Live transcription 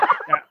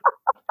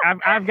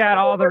I've got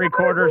all the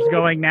recorders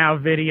going now,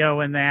 video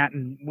and that.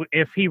 And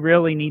if he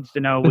really needs to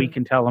know, we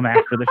can tell him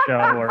after the show.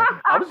 Or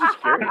I was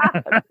just curious.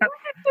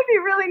 If he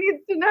really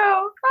needs to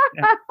know.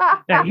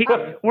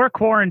 we're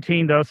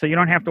quarantined though, so you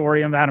don't have to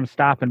worry about him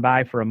stopping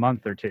by for a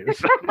month or two.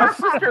 So. My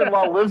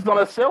sister-in-law lives on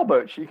a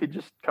sailboat. She could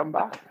just come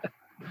by.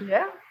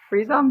 Yeah,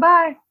 freeze on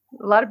by.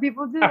 A lot of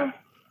people do.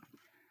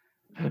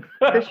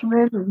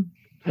 Fishermen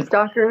and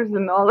stalkers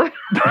and all that.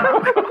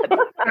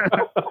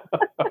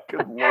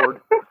 Good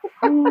Lord.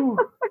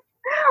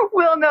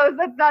 Will knows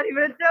that's not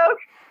even a joke.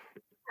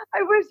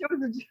 I wish it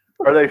was a joke.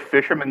 Are they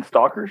fishermen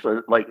stalkers?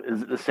 Or like,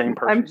 is it the same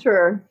person? I'm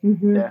sure.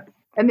 Mm-hmm. Yeah.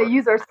 And they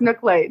use our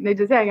snook light, and they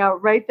just hang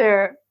out right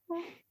there.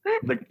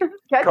 They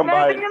Catch come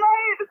by. anything you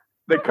like.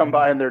 They come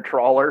by in their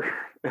trawler.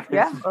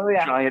 Yeah. Oh,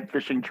 yeah. Giant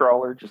fishing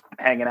trawler just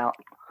hanging out.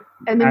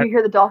 And then you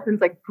hear the dolphins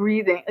like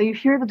breathing. You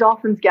hear the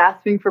dolphins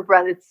gasping for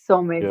breath. It's so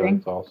Yeah, amazing.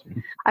 that's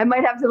awesome. I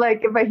might have to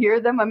if I hear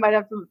them, I might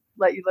have to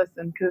let you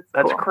listen because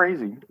That's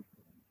crazy.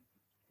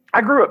 I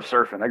grew up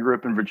surfing. I grew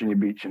up in Virginia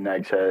Beach and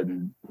Nags Head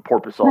and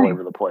porpoise all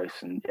over the place.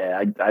 And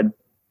yeah,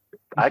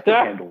 I could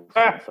handle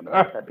some of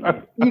that. That'd be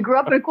neat. You grew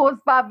up in a cool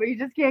spot, but you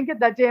just can't get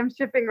that damn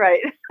shipping right.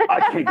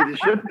 I can't get the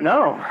ship.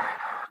 No,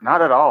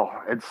 not at all.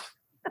 It's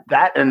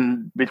that,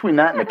 and between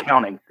that and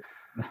accounting.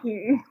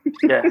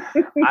 Yeah,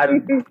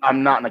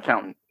 I'm not an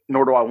accountant,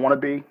 nor do I want to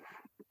be,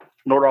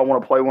 nor do I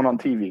want to play one on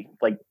TV.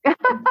 Like,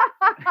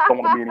 don't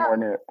want to be anywhere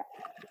near it.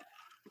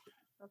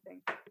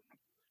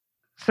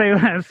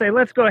 Say,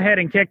 let's go ahead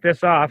and kick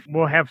this off.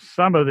 We'll have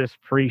some of this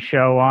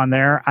pre-show on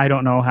there. I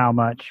don't know how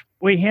much.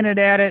 We hinted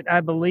at it,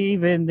 I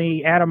believe, in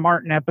the Adam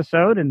Martin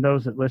episode, and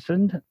those that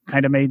listened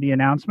kind of made the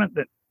announcement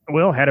that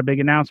Will had a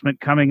big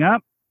announcement coming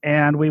up,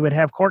 and we would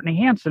have Courtney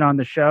Hanson on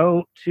the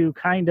show to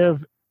kind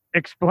of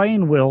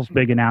explain Will's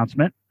big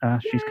announcement.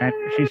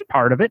 She's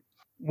part of it.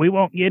 We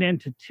won't get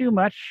into too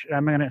much.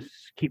 I'm going to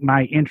keep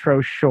my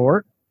intro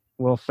short.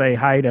 We'll say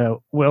hi to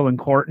Will and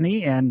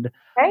Courtney, and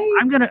Hey.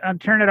 I'm going to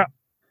turn it up.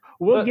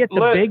 We'll get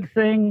the big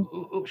thing.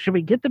 Should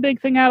we get the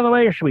big thing out of the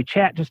way, or should we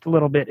chat just a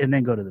little bit and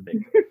then go to the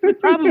big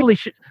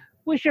thing?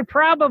 We should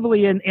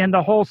probably, in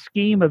the whole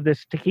scheme of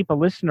this, to keep a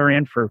listener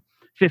in for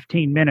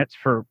 15 minutes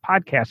for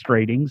podcast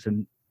ratings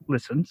and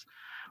listens,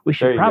 we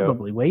should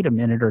probably wait a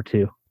minute or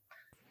two.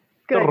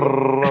 Good. Big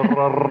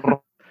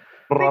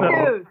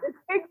news. It's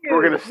big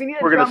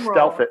news. We're gonna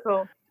stealth it.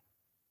 So.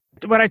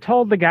 What I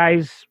told the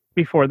guys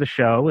before the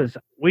show is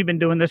we've been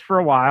doing this for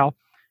a while,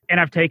 and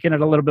I've taken it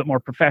a little bit more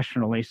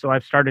professionally. So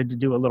I've started to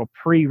do a little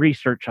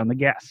pre-research on the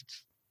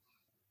guests.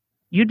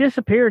 You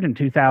disappeared in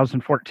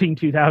 2014,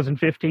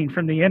 2015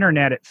 from the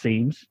internet, it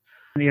seems.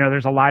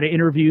 There's a lot of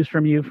interviews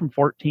from you from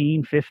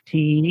 14,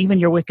 15, even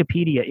your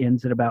Wikipedia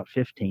ends at about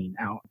 15.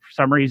 Now, for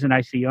some reason, I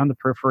see you on the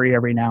periphery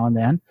every now and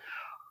then.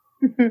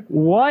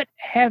 What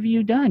have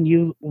you done?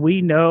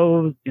 We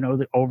know,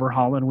 the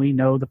overhauling, we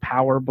know the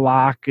power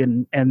block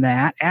and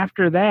that.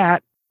 After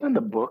that, and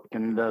the book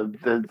and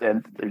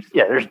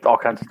there's all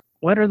kinds of.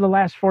 What are the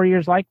last 4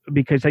 years like?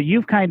 Because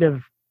you've kind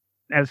of,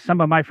 as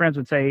some of my friends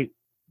would say,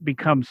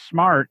 become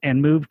smart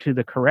and moved to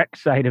the correct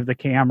side of the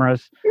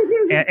cameras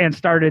and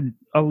started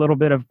a little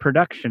bit of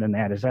production in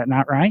that. Is that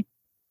not right?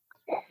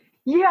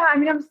 Yeah,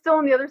 I'm still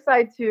on the other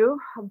side too.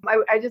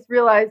 I just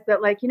realized that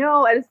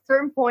at a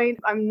certain point,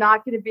 I'm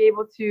not going to be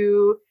able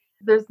to,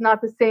 there's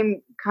not the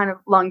same kind of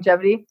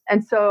longevity.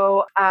 And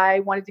so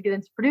I wanted to get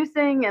into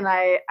producing, and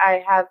I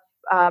have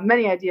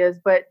many ideas,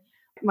 but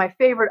my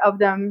favorite of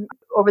them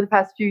over the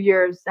past few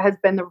years has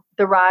been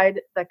the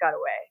Ride That Got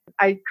Away.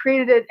 I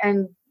created it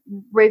and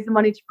raised the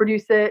money to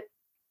produce it,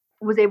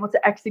 was able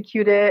to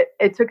execute it.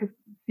 It took a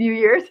few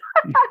years to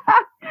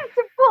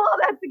pull all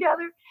that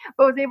together,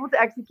 but was able to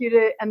execute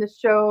it. And the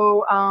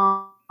show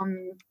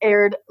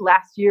aired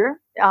last year,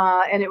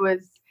 and it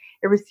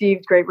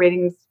received great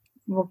ratings,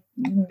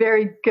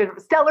 very good,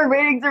 stellar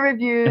ratings and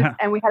reviews,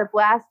 and we had a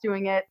blast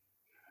doing it.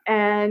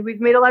 And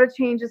we've made a lot of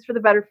changes for the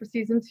better for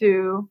season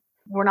 2.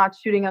 We're not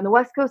shooting on the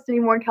West Coast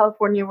anymore in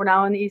California. We're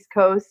now on the East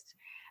Coast.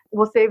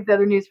 We'll save the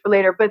other news for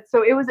later. But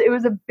so it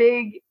was a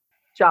big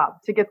job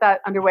to get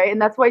that underway. And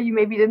that's why you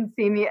maybe didn't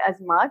see me as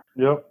much.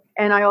 Yep.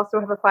 And I also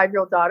have a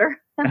 5-year-old daughter.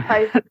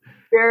 I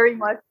very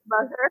much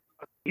love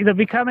her.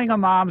 Becoming a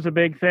mom's a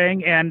big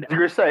thing. And you're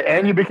going to say,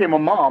 and you became a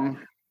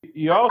mom.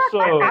 You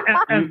also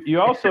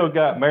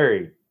got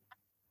married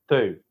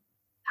too.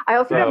 I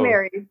also got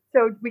married.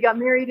 So we got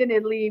married in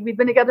Italy. We've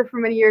been together for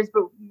many years,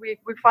 but we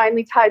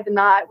finally tied the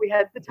knot. We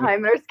had the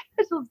time in our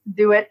schedules to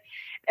do it.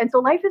 And so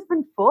life has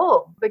been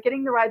full, but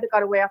getting the Ride That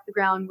Got Away off the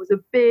ground was a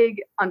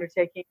big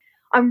undertaking.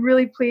 I'm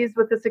really pleased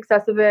with the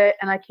success of it,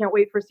 and I can't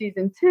wait for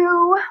season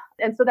 2.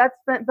 And so that's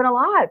been a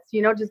lot,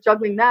 just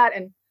juggling that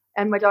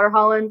and my daughter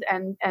Holland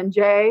and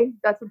Jay.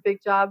 That's a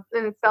big job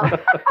in itself.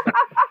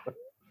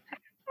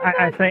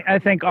 I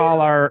think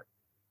all our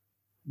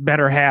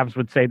better halves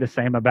would say the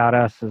same about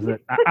us. Is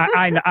that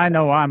I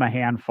know I'm a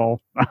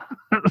handful.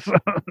 So.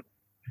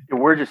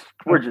 we're just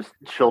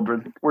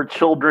children. We're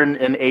children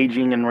in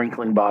aging and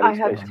wrinkling bodies.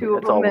 I have basically. two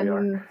of That's all them, we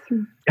are.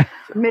 and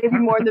maybe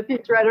more in the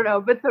future. I don't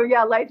know. But so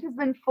yeah, life has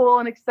been full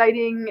and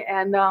exciting,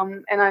 and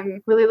I'm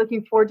really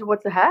looking forward to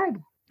what's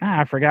ahead.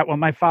 I forgot what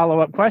my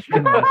follow-up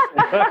question was.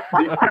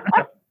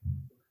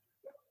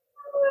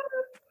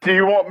 Do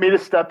you want me to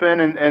step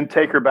in and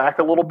take her back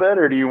a little bit,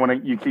 or do you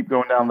want to keep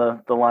going down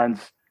the lines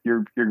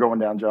you're going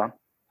down, John?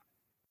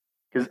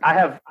 Because I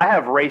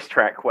have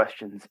racetrack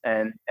questions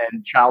and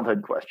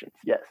childhood questions.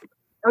 Yes.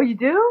 Oh, you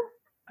do?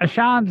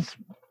 Sean's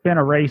been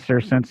a racer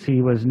since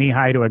he was knee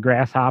high to a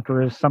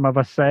grasshopper, as some of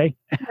us say.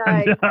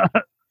 Nice.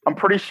 I'm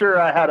pretty sure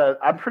I had a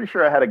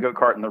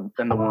go-kart in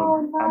the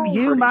womb. nice.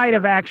 You might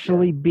have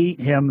actually beat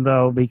him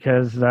though,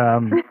 because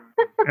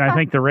I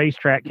think the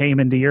racetrack came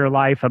into your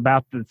life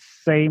about the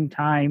same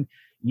time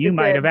you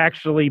might have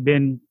actually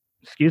been,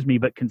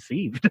 but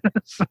conceived.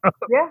 So.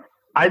 Yeah.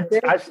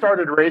 I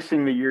started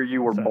racing the year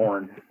you were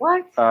born.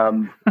 What?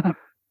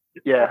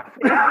 Yeah,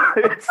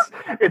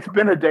 it's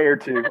been a day or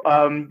two.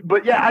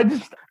 But yeah, I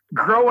just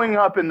growing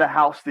up in the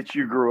house that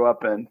you grew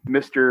up in,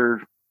 Mr.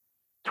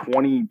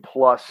 20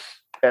 plus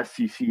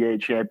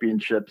SCCA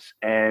championships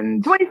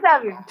and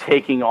 27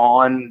 taking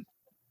on.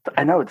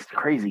 I know it's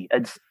crazy.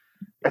 It's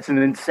an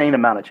insane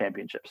amount of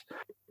championships.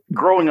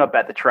 Growing up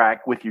at the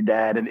track with your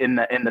dad and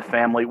in the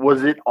family,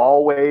 was it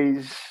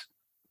always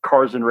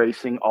cars and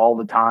racing all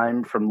the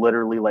time from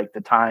literally like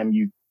the time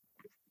you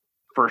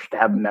first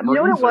have memories?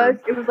 You know what it was?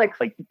 It was like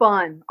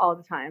fun all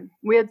the time.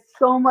 We had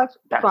so much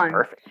fun.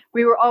 Perfect.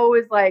 We were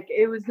always like,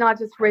 it was not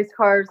just race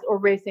cars or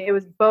racing. It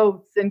was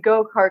boats and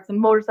go-karts and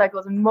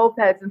motorcycles and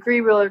mopeds and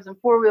three-wheelers and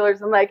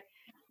four-wheelers. And like,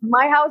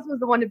 my house was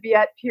the one to be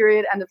at,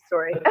 period, end of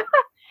story.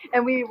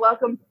 And we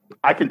welcomed.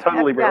 I can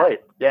totally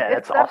relate. Yeah,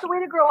 that's awesome. That's the way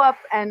to grow up.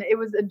 And it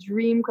was a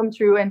dream come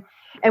true. And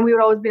we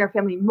would always be in our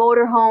family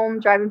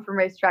motorhome, driving from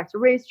racetrack to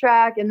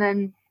racetrack. And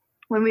then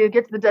when we would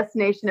get to the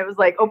destination, it was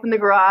like open the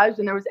garage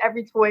and there was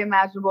every toy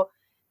imaginable.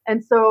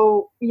 And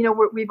so, you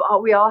know,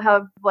 we all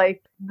have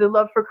like the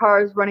love for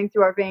cars running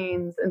through our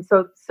veins. And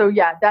so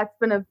yeah, that's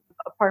been a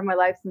part of my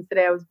life since the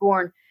day I was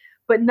born,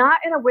 but not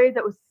in a way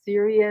that was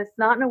serious,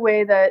 not in a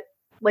way that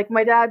like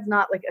my dad's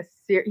not like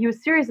he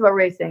was serious about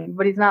racing,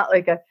 but he's not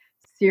like a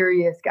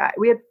serious guy.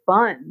 We had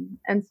fun.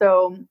 And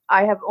so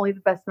I have only the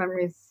best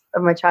memories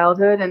of my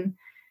childhood. And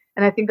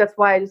I think that's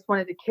why I just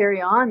wanted to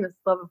carry on this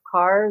love of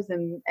cars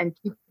and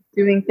keep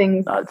doing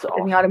things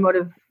in the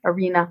automotive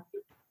arena.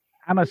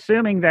 I'm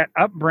assuming that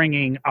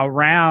upbringing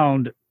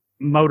around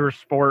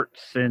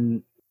motorsports,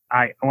 and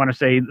I want to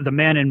say the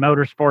men in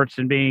motorsports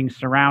and being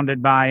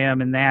surrounded by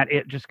them, and that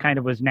it just kind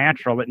of was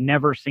natural. It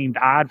never seemed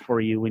odd for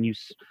you when you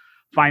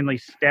finally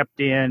stepped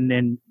in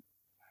and,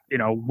 you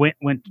know,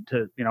 went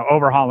to, you know,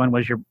 Overhauling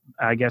was your,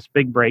 I guess,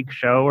 big break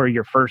show or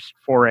your first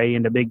foray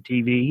into big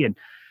TV, and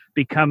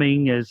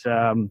becoming, as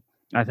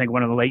I think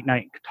one of the late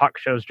night talk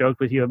shows joked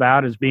with you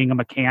about, as being a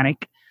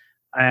mechanic.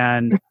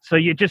 And so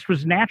it just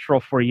was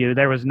natural for you.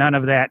 There was none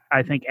of that,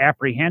 I think,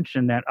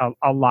 apprehension that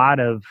a lot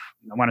of,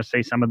 I want to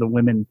say some of the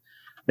women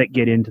that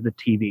get into the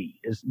TV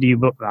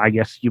I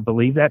guess you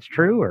believe that's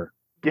true, or?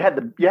 You had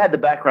the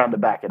background to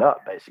back it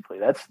up, basically.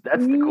 That's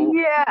the cool.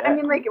 Yeah, I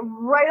mean, like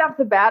right off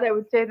the bat, I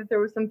would say that there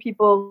were some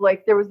people,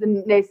 like there was the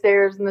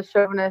naysayers and the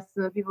chauvinists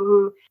and the people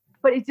who,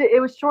 but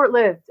it was short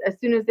lived. As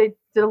soon as they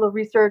did a little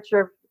research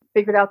or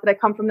figured out that I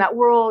come from that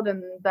world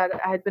and that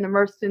I had been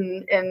immersed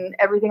in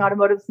everything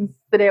automotive since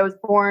the day I was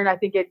born, I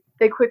think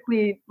they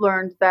quickly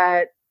learned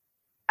that.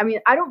 I mean,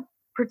 I don't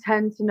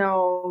pretend to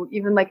know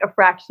even like a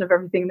fraction of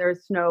everything there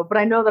is to know, but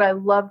I know that I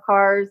love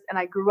cars and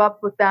I grew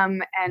up with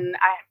them, and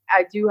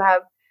I do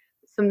have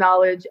some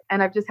knowledge,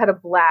 and I've just had a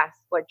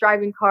blast like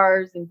driving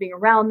cars and being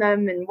around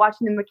them and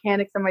watching the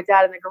mechanics and my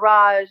dad in the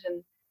garage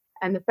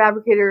and the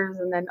fabricators,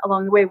 and then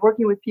along the way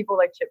working with people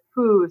like Chip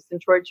Poose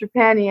and Troy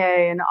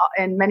Trepanier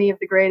and many of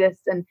the greatest.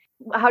 And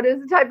how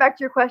does it tie back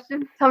to your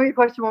question? Tell me your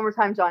question one more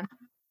time, John.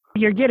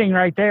 You're getting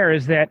right there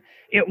is that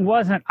it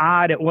wasn't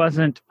odd. It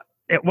wasn't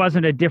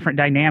a different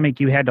dynamic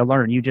you had to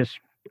learn. You just,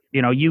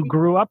 you know, you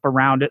grew up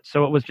around it,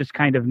 so it was just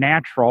kind of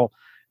natural,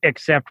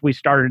 except we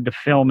started to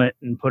film it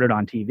and put it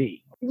on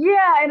TV.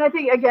 Yeah, and I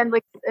think again,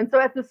 like, and so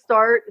at the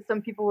start,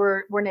 some people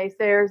were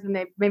naysayers, and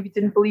they maybe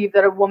didn't believe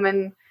that a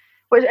woman.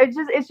 But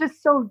it's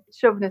just so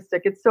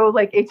chauvinistic. It's so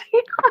like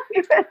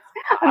 1800s.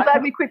 I'm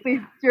glad we quickly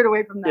steered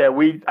away from that.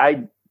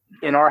 Yeah,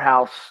 in our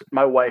house,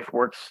 my wife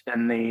works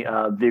in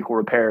the vehicle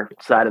repair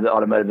side of the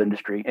automotive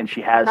industry, and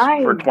she has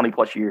for 20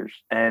 plus years.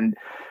 And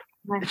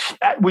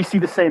we see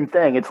the same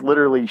thing. It's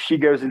literally she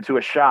goes into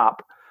a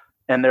shop,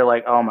 and they're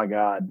like, "Oh my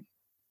God."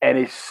 And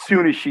as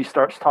soon as she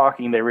starts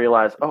talking, they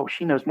realize, oh,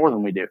 she knows more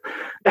than we do.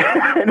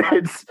 and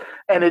it's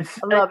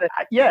I love it.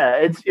 Yeah,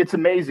 it's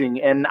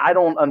amazing. And I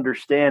don't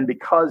understand,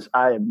 because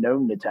I have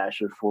known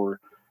Natasha for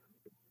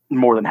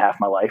more than half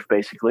my life,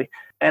 basically.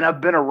 And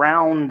I've been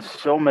around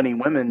so many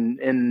women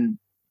in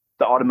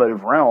the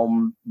automotive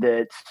realm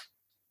that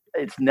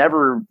it's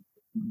never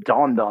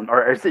dawned on,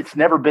 or it's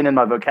never been in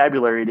my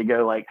vocabulary to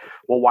go like,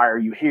 well, why are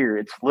you here?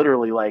 It's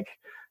literally like,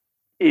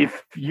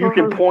 if you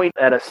can point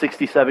at a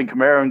 67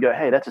 Camaro and go,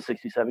 hey, that's a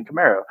 67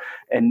 Camaro,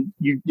 and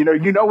you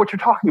know what you're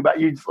talking about.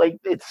 You just like,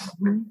 it's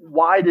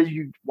why I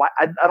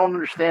don't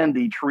understand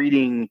the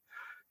treating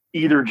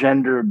either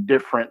gender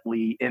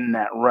differently in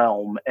that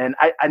realm. And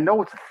I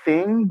know it's a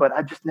thing, but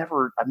I've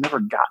never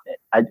gotten it.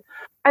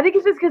 I think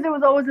it's just because it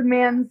was always a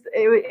man's,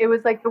 it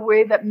was like the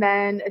way that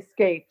men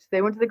escaped.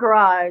 They went to the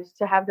garage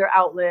to have their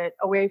outlet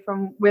away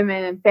from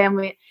women and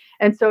family.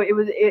 And so it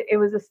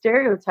was a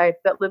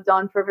stereotype that lived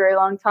on for a very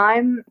long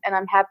time. And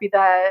I'm happy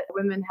that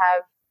women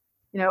have,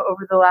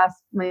 over the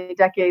last many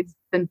decades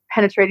been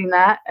penetrating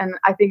that. And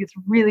I think it's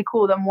really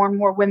cool that more and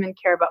more women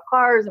care about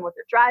cars and what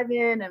they're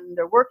driving, and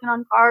they're working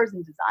on cars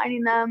and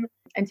designing them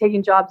and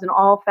taking jobs in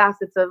all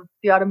facets of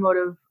the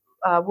automotive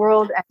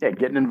world. Yeah,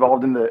 getting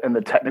involved in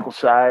the technical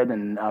side.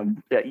 And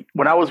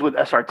when I was with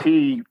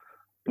SRT,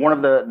 one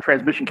of the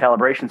transmission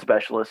calibration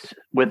specialists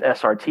with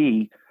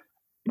SRT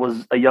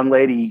was a young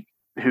lady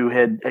who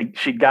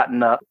she'd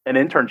gotten an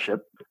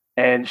internship,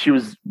 and she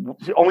was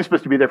only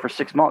supposed to be there for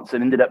 6 months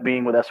and ended up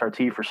being with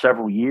SRT for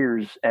several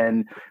years.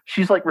 And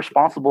she's like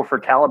responsible for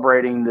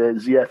calibrating the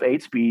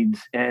ZF8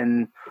 speeds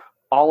in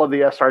all of the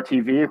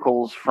SRT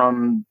vehicles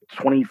from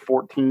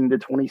 2014 to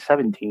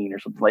 2017 or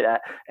something like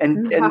that.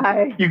 And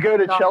you go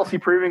to Chelsea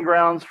Proving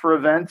Grounds for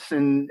events,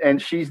 and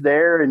she's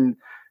there and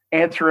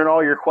answering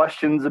all your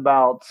questions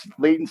about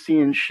latency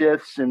and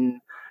shifts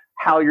and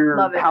how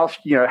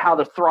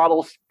the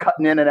throttle's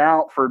cutting in and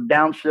out for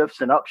downshifts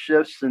and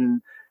upshifts,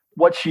 and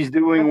what she's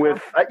doing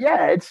with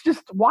it's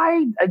just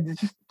why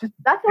just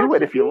do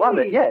it if you love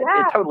it.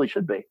 It totally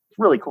should be. It's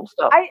really cool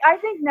stuff. I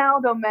think now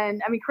though, men,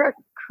 I mean,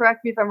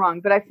 correct me if I'm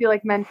wrong, but I feel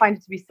like men find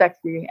it to be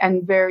sexy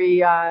and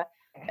very and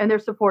they're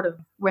supportive of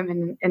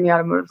women in the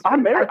automotive space.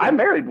 I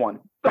married one.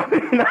 That's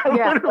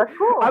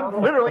cool.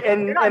 I'm literally,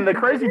 and the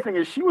crazy thing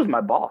is, she was my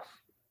boss.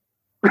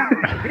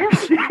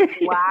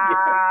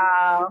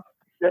 Wow.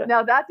 Yeah.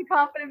 Now that's a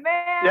confident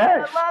man.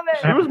 Yeah, I love it.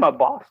 She was my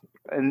boss.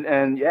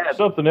 And yeah.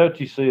 Something else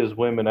you see is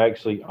women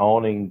actually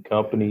owning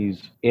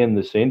companies in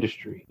this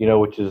industry,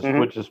 which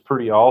is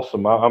pretty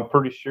awesome. I'm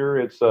pretty sure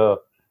it's a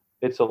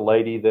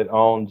lady that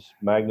owns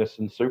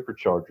Magnuson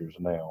Superchargers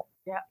now.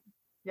 Yeah.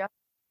 Yeah.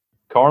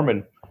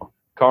 Carmen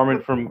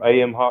from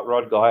AM Hot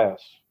Rod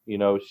Glass.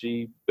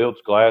 She builds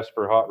glass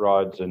for hot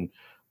rods and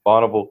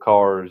Bonneville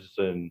cars,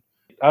 and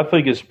I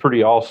think it's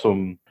pretty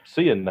awesome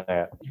seeing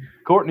that.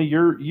 Courtney,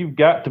 you've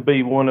got to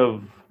be one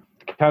of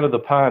kind of the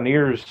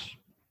pioneers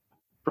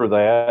for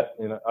that.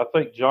 And I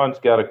think John's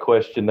got a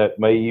question that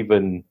may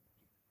even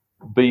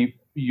be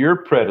your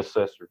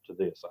predecessor to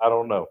this. I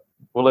don't know.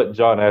 We'll let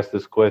John ask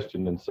this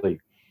question and see.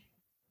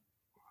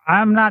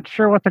 I'm not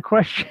sure what the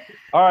question.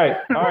 All right.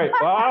 Well,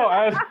 I'll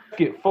ask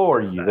it for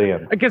you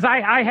then. Because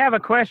I have a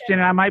question,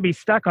 and I might be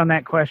stuck on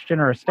that question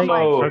or a statement.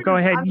 So go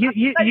ahead.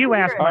 You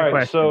ask my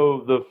question.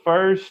 So the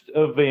first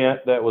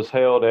event that was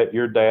held at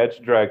your dad's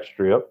drag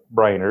strip,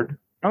 Brainerd.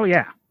 Oh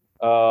yeah.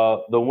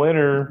 The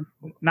winner.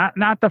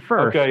 Not the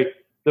first. Okay.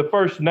 The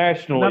first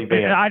national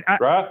event,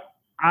 right?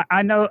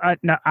 I know.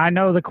 I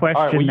know the question.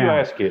 All right. Well, now. You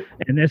ask it.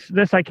 And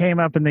this I came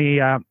up in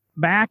the.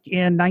 Back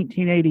in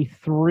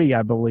 1983,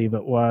 I believe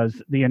it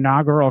was, the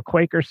inaugural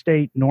Quaker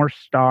State North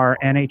Star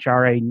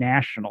NHRA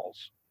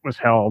Nationals was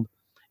held,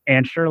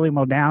 and Shirley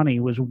Muldowney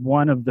was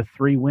one of the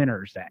 3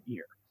 winners that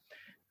year.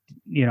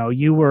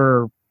 You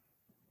were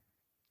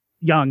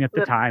young at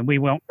the time. We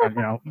won't,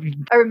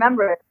 I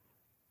remember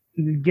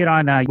it. Get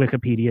on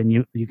Wikipedia and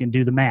you can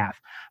do the math.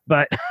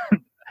 But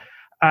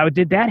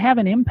did that have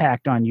an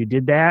impact on you?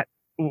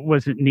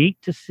 Was it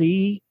neat to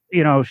see?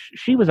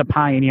 She was a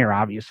pioneer,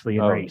 obviously,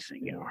 in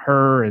racing.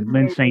 Her and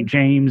Lynn St.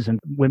 James and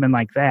women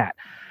like that.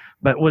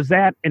 But was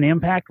that an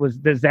impact? Was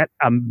that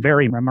a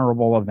very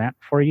memorable event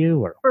for you?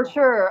 Or? For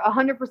sure,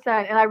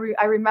 100%. And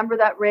I remember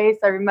that race.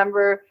 I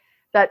remember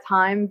that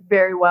time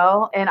very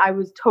well. And I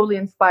was totally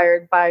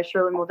inspired by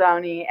Shirley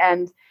Muldowney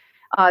and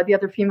the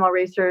other female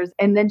racers.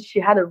 And then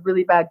she had a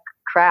really bad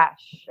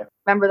crash.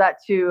 Remember that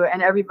too.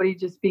 And everybody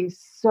just being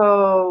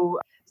so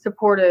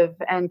supportive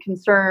and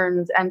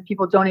concerned, and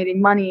people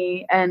donating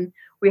money, and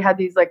we had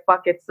these like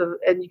buckets of,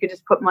 and you could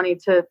just put money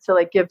to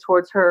like give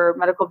towards her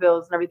medical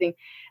bills and everything.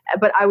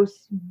 But I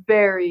was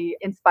very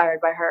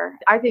inspired by her.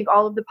 I think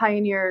all of the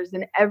pioneers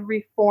in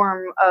every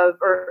form of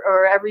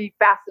or every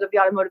facet of the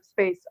automotive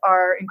space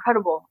are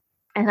incredible.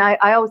 And I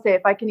always say,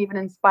 if I can even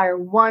inspire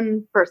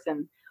one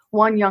person,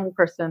 one young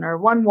person or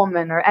one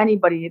woman or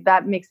anybody,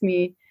 that makes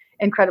me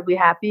incredibly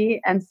happy.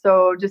 And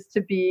so just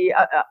to be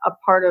a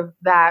part of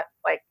that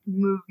like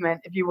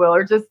movement, if you will,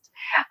 or just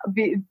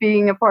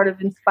being a part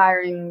of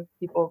inspiring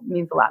people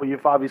means a lot. Well,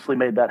 you've obviously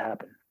made that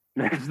happen.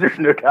 There's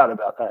no doubt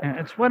about that.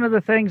 It's one of the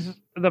things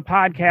the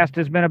podcast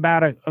has been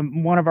about.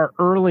 One of our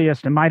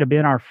earliest, and might have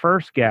been our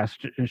first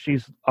guest.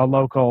 She's a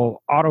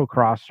local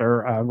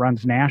autocrosser,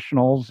 runs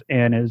nationals,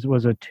 and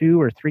was a 2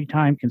 or 3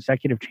 time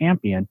consecutive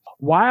champion.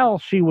 While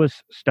she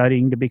was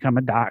studying to become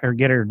a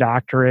get her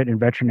doctorate in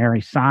veterinary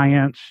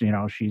science,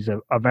 she's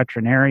a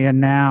veterinarian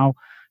now.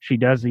 She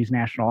does these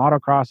national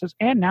autocrosses,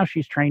 and now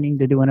she's training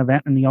to do an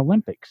event in the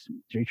Olympics.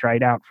 She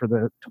tried out for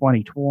the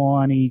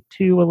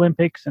 2022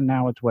 Olympics, and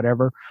now it's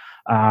whatever.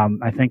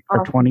 I think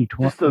for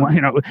 2020,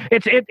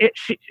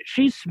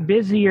 she's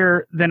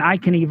busier than I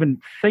can even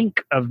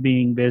think of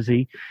being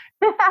busy.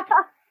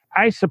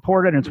 I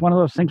support it. And it's one of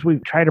those things we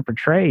try to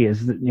portray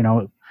is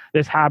that,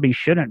 this hobby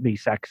shouldn't be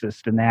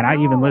sexist and that. No.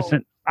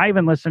 I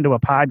even listen to a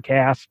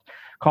podcast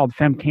called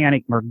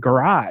Femcanic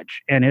Garage,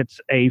 and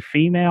it's a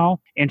female,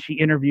 and she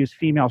interviews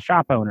female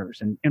shop owners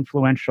and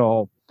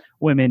influential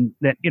women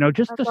that,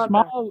 just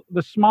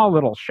the small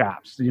little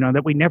shops,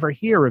 that we never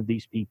hear of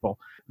these people.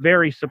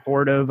 Very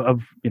supportive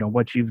of,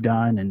 what you've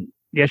done. And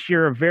yes,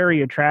 you're a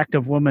very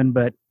attractive woman,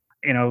 but,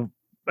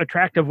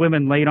 attractive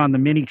women laid on the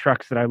mini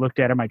trucks that I looked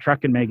at in my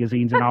trucking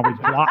magazines and always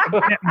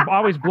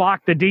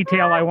blocked the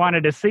detail I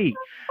wanted to see.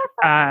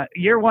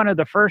 You're one of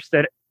the first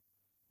that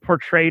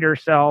portrayed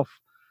herself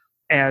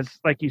as,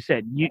 like you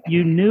said,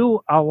 you knew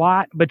a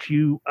lot, but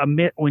you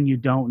admit when you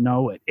don't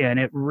know it. And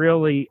it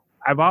really,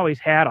 I've always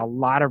had a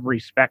lot of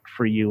respect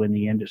for you in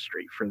the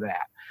industry for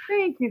that.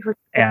 Thank you for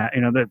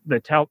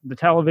the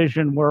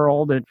television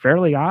world, and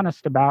fairly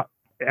honest about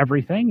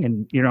everything.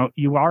 And,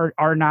 you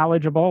are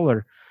knowledgeable,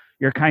 or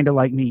you're kind of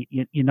like me.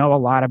 You know a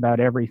lot about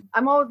everything.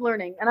 I'm always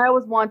learning, and I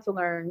always want to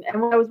learn.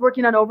 And when I was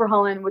working on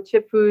Overhauling with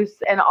Chip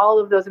Foose and all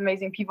of those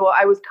amazing people,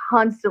 I was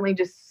constantly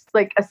just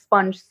like a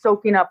sponge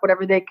soaking up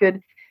whatever they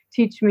could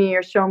teach me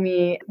or show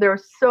me. There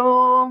were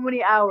so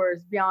many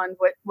hours beyond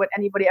what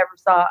anybody ever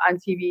saw on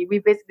TV. We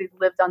basically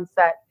lived on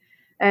set,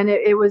 and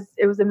it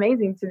was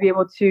amazing to be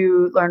able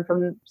to learn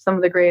from some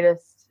of the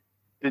greatest.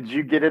 Did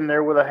you get in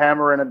there with a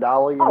hammer and a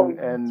dolly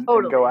and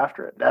go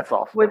after it? That's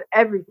awesome. With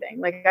everything.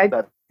 Like I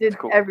did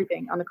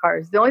everything on the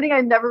cars. The only thing I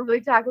never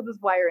really tackled was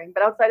wiring.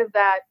 But outside of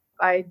that,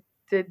 I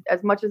did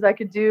as much as I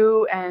could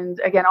do.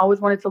 And again, always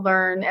wanted to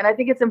learn. And I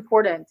think it's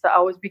important to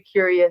always be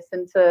curious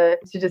and to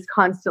just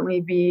constantly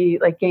be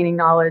like gaining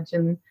knowledge.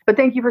 But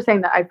thank you for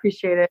saying that. I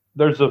appreciate it.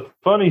 There's a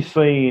funny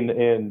scene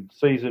in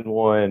season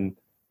 1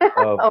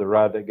 of The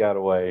Ride That Got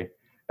Away.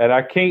 And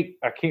I can't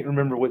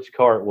remember which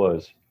car it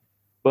was,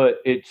 but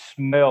it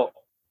smelled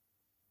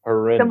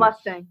horrendous. The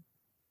Mustang.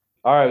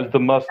 All right, it was the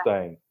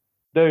Mustang.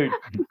 Dude,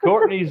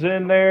 Courtney's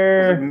in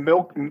there.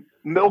 Milk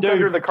Dude,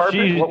 under the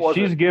carpet?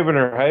 She's giving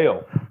her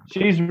hell.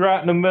 She's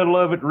right in the middle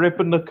of it,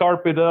 ripping the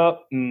carpet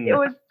up. It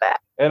was bad.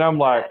 And I'm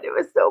like, it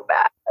was so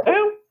bad.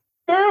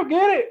 Girl,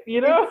 get it,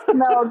 It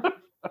smelled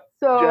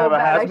so Did you have a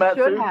bad. hazmat I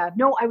should suit? have.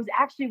 No, I was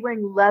actually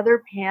wearing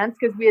leather pants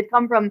because we had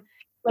come from,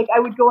 I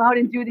would go out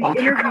and do these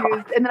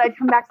interviews, and then I'd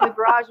come back to the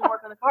garage and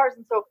work on the cars.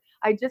 And so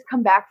I just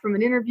come back from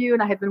an interview,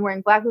 and I had been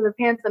wearing black leather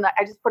pants, and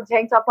I just put a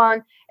tank top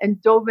on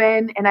and dove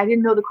in, and I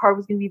didn't know the car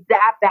was going to be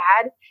that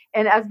bad.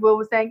 And as Will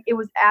was saying, it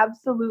was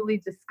absolutely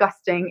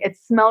disgusting. It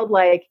smelled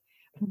like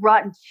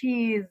rotten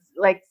cheese,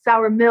 like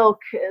sour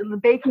milk,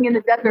 baking in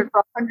the desert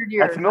for 100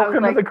 years. That's milk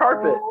under the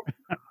carpet. Oh.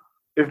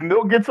 If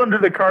milk gets under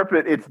the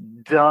carpet, it's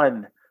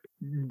done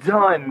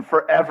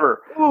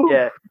forever. Ooh,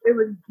 yeah, it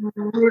was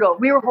brutal.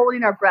 We were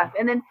holding our breath,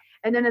 and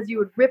then as you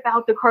would rip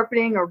out the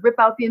carpeting or rip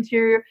out the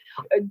interior,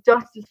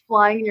 dust is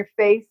flying in your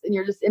face, and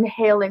you're just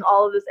inhaling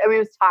all of this. I mean, it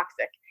was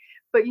toxic.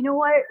 But you know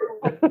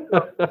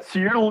what? So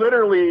you're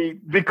literally,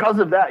 because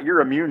of that,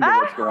 you're immune to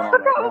what's going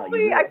on.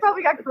 Probably. Right now. I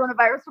probably got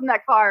coronavirus from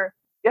that car.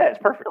 Yeah, it's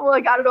perfect. Well,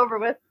 I got it over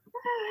with.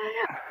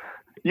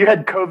 You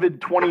had COVID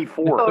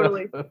 24.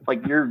 Totally. That's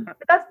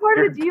part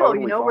of the deal,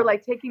 totally fine. We're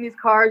taking these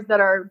cars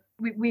that are,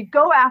 we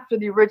go after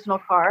the original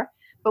car,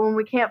 but when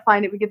we can't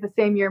find it, we get the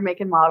same year, make,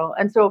 and model.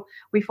 And so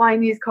we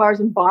find these cars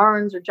in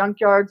barns or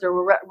junkyards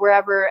or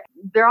wherever.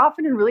 They're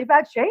often in really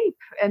bad shape.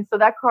 And so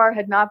that car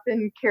had not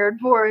been cared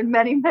for in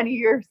many, many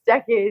years,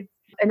 decades.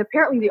 And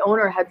apparently the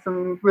owner had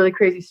some really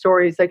crazy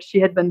stories. She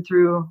had been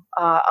through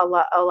a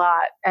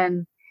lot.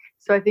 And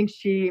so I think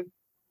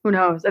who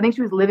knows? I think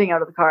she was living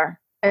out of the car.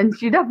 And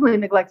she definitely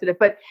neglected it.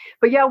 But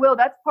yeah, Will,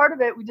 that's part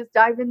of it. We just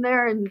dive in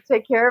there and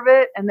take care of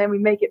it, and then we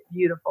make it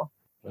beautiful.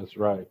 That's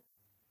right.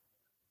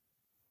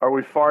 Are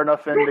we far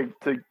enough in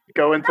to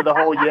go into the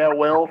whole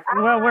Will?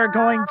 Well, we're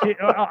going to.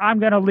 I'm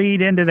going to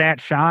lead into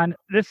that, Sean.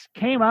 This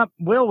came up.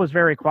 Will was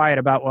very quiet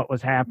about what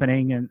was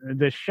happening in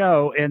the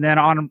show. And then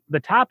on the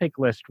topic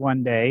list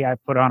one day, I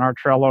put on our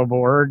Trello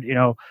board,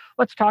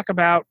 let's talk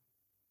about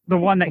the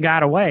one that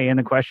got away. And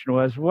the question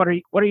was, what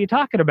are you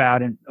talking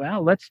about? And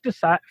well, let's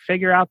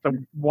figure out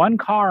the one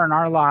car in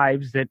our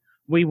lives that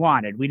we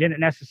wanted. We didn't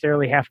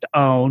necessarily have to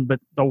own, but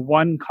the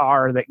one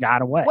car that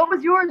got away. What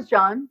was yours,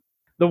 John?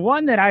 The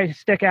one that I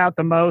stick out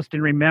the most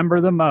and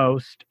remember the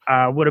most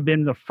would have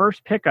been the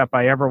first pickup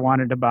I ever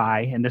wanted to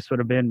buy. And this would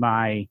have been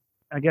my,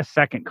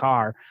 second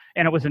car.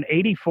 And it was an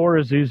 84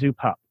 Isuzu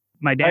Pup.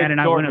 My dad and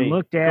I went and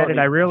looked at it.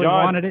 I really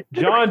wanted it.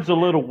 John's a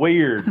little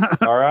weird,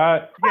 all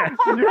right? Yes.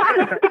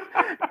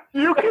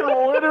 You can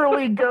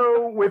literally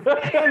go with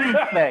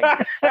anything.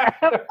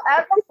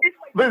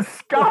 The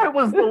sky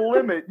was the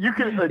limit. You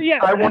could.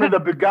 I wanted a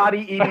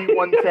Bugatti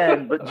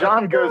EV110, but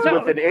John goes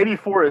with an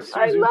 84 Isuzu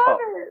I love Pup.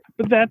 it.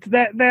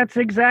 That's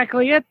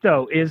exactly it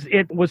though. Is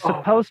it was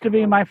supposed to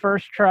be my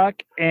first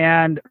truck,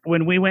 and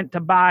when we went to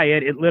buy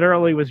it, it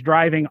literally was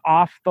driving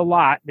off the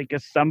lot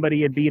because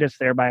somebody had beat us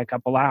there by a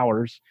couple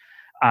hours.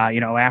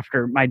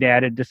 After my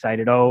dad had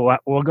decided,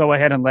 we'll go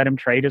ahead and let him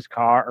trade his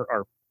car,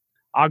 or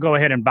I'll go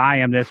ahead and buy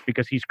him this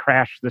because he's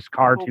crashed this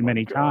car too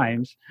many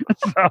times.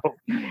 So,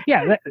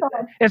 yeah,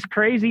 as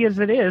crazy as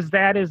it is,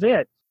 that is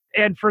it.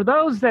 And for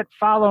those that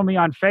follow me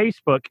on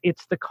Facebook,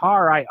 it's the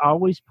car I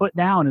always put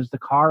down as the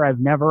car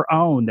I've never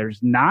owned.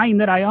 There's 9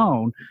 that I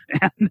own.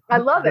 And I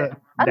love it.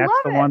 That's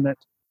the one that.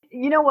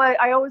 You know what?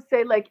 I always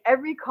say, like,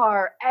 every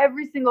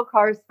single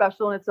car is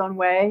special in its own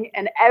way.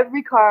 And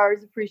every car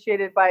is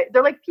appreciated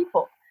they're like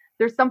people.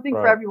 There's something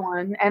for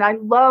everyone. And I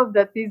love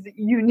that these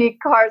unique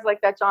cars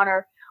like that, John,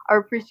 are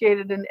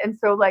appreciated. And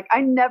so, like,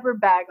 I never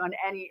bag on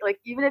any,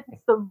 like, even if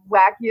it's the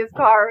wackiest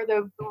car, or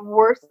the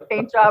worst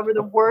paint job, or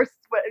the worst,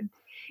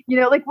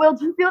 like, Will,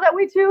 do you feel that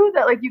way too?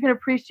 That, like, you can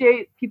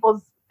appreciate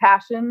people's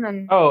passion?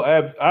 And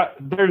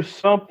there's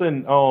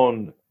something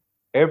on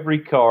every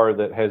car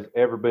that has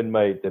ever been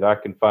made that I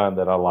can find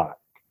that I like.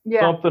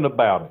 Yeah. Something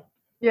about it.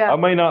 Yeah. I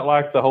may not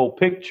like the whole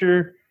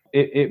picture.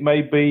 It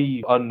may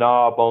be a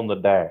knob on the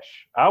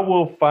dash. I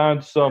will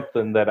find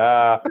something that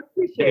I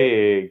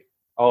dig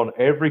on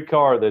every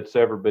car that's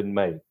ever been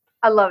made.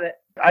 I love it.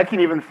 I can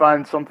even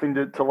find something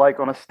to like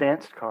on a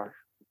stanced car.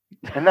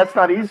 And that's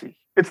not easy.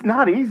 It's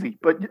not easy,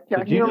 but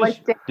did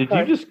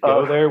you just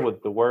go there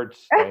with the word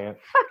stance?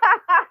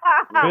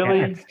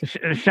 Really?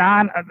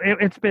 Sean,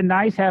 it's been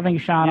nice having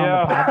Sean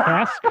on the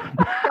podcast.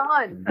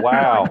 Sean,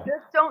 wow.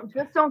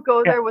 Just don't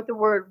go there with the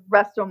word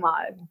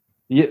resto-mod.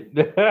 Yeah.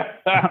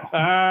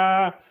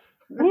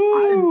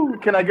 Woo.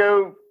 Can I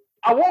go?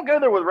 I won't go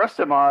there with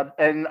resto-mod,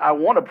 and I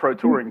want a pro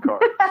touring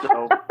car.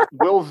 So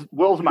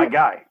Will's my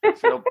guy.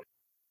 So.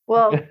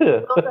 Well,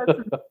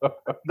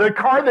 the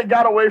car that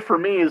got away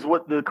from me is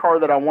the car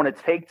that I want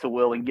to take to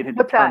Will and get him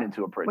to turn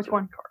into a pro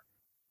touring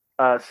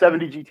car.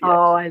 70 GTX.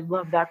 Oh, I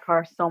love that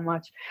car so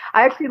much.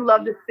 I actually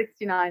loved the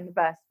 69 the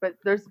best, but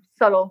there's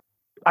subtle.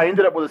 I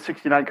ended up with a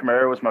 69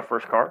 Camaro as my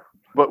first car,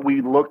 but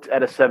we looked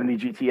at a 70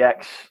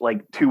 GTX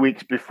like 2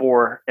 weeks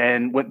before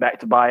and went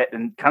back to buy it,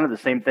 and kind of the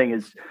same thing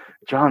as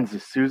John's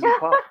Isuzu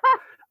Pop.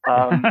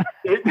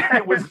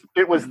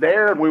 It was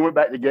there, and we went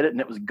back to get it,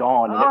 and it was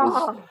gone. And it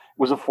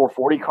was a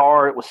 440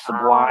 car. It was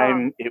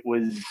sublime. It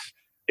was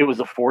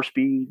a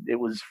 4-speed. It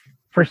was.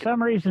 For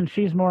some reason,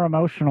 she's more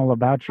emotional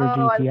about your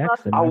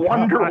GTX than I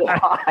wonder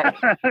why.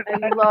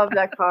 I love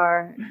that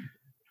car.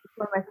 It's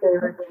one of my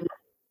favorites.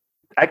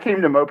 I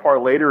came to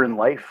Mopar later in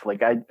life.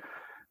 Like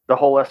the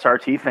whole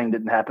SRT thing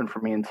didn't happen for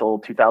me until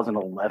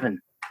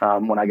 2011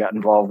 when I got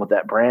involved with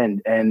that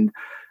brand, and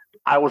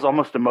I was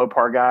almost a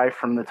Mopar guy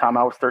from the time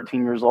I was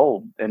 13 years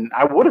old, and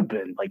I would have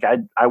been like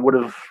I would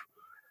have.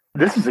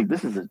 This is a good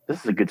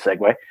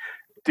segue.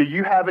 Do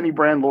you have any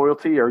brand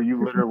loyalty, or are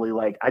you literally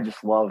like I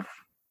just love?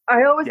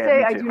 I always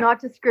say I do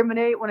not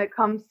discriminate when it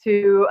comes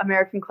to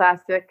American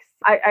classics.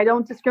 I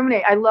don't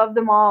discriminate. I love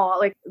them all.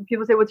 Like,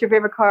 people say, what's your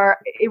favorite car?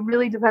 It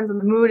really depends on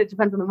the mood. It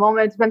depends on the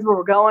moment. It depends where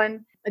we're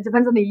going. It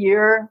depends on the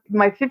year.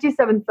 My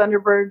 57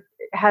 Thunderbird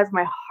has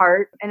my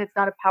heart, and it's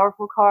not a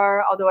powerful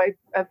car, although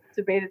I've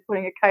debated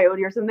putting a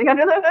Coyote or something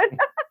under the hood.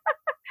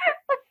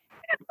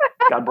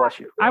 God bless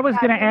you. I was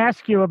going to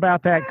ask you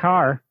about that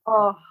car.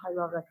 Oh, I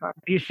love that car.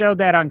 You showed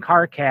that on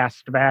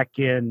CarCast back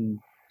in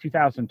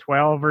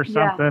 2012 or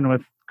something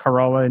with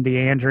Corolla and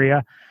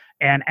DeAndrea,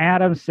 and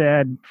Adam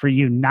said for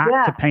you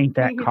not to paint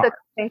that car.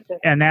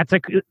 And that's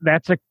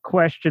a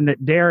question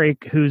that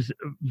Derek, who's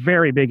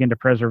very big into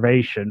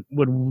preservation,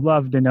 would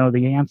love to know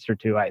the answer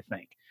to. I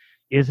think.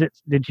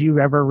 Did you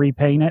ever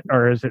repaint it,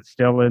 or is it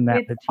still in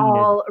that patina? It's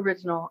all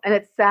original, and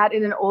it sat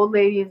in an old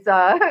lady's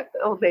there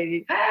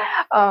she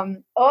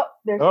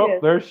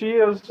is. There she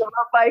is.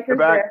 Bikers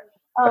there.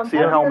 I see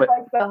a helmet.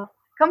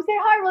 Come say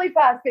hi really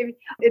fast, baby.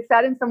 It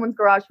sat in someone's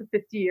garage for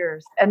 50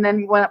 years. And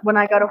then when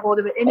I got a hold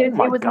of it, and it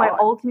was my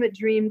ultimate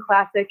dream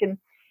classic.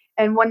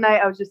 And one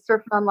night I was just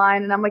surfing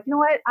online, and I'm like, you know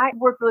what? I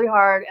work really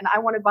hard, and I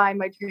want to buy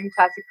my dream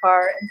classic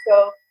car. And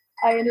so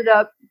I ended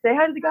up, say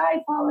hi to the guys,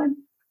 Holland.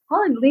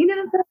 Holland, lean in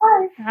and say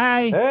hi.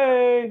 Hi.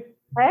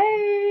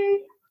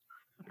 Hey.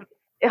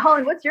 Hey,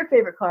 Holland, what's your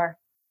favorite car?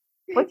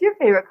 What's your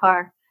favorite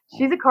car?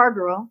 She's a car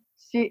girl.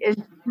 She is.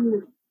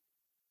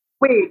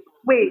 Wait.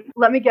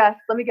 Let me guess.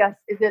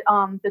 Is it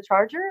the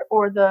Charger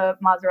or the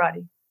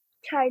Maserati?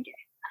 Charger.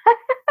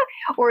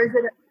 Or is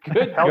it a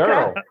good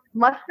girl?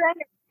 Mustang?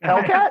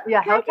 Hellcat?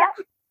 Yeah, Hellcat.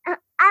 I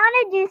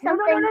want to do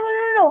something.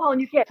 No, Holland,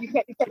 you can't. I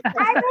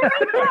really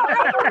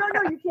don't.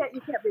 No, you can't,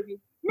 baby.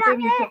 No,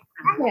 baby, you can't.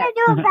 I'm going to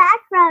do a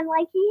background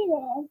like he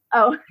did.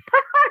 Oh,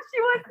 she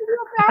wants to do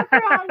a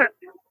background.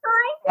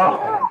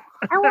 Oh.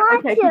 I want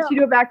Okay, to. can you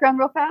do a background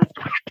real fast?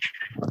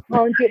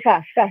 Holland, do it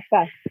fast.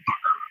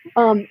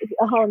 Holland,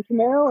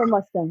 Camaro or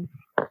Mustang?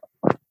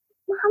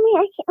 Mommy,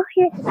 I can't. Oh,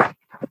 here.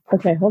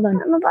 Okay, hold on.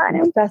 On the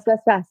bottom.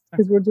 Fast,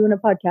 because we're doing a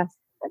podcast.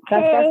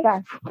 Okay.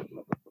 Fast.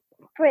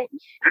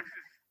 Fridge.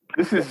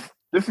 This is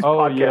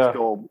podcast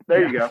gold.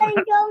 There you go. And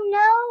go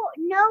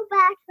no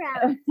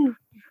background.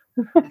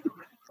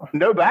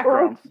 No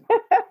backgrounds.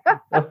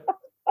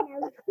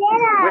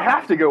 We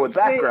have to go with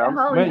backgrounds.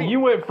 Holly, Man, you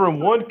went from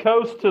one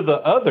coast to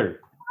the other.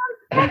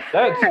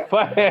 That's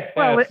fast.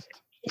 Well,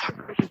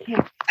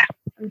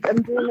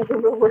 I'm doing like a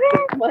real work.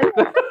 Oh my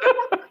God.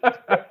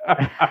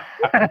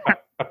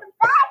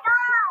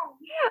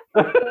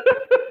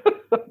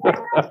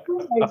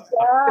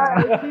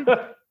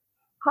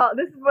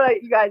 This is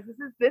what you guys.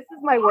 This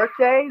is my work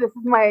day. This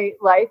is my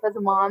life as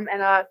a mom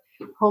and a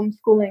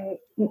homeschooling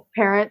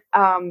parent.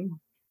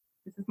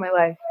 This is my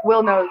life.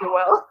 Will knows it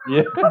well.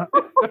 Yeah.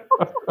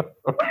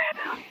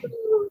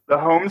 The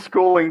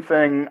homeschooling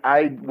thing,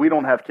 we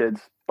don't have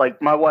kids.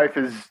 Like my wife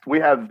we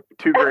have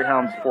 2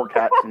 greyhounds, 4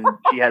 cats, and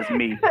she has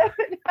me.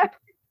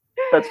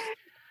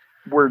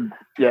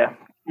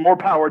 More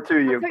power to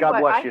you. I'll tell God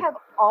what, bless I you. have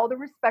all the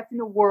respect in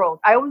the world.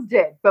 I always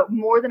did, but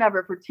more than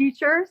ever for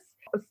teachers,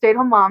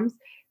 stay-at-home moms,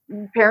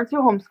 parents who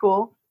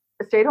homeschool,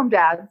 stay-at-home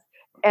dads,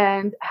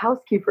 and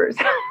housekeepers.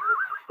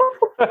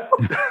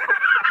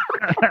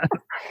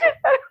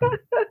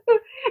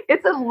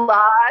 It's a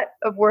lot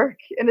of work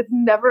and it's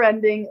never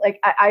ending. Like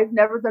I've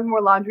never done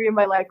more laundry in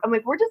my life. I'm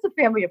like, we're just a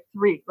family of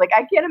 3. Like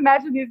I can't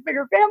imagine these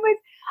bigger families.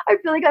 I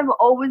feel like I'm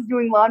always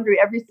doing laundry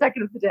every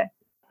second of the day.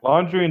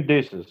 Laundry and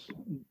dishes.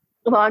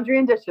 Laundry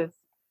and dishes.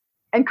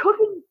 And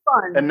cooking is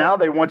fun. And now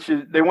they want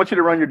you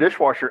to run your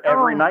dishwasher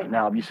every night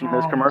now. Have you seen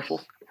those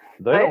commercials?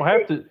 They don't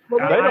have to. They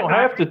don't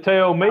have to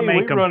tell me.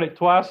 We run it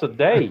twice a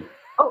day.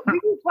 Oh, we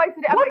do it twice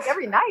a day. I'm like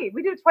every night.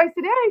 We do it twice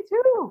a day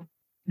too.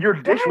 Your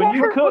dishwasher. When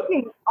you cook,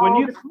 when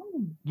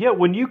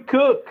you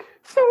cook,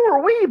 so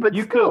are we. But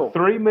you still. cook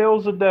 3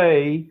 meals a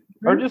day,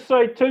 or just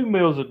say 2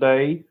 meals a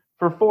day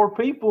for 4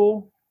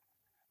 people.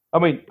 I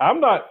mean, I'm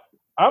not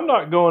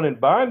going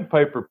and buying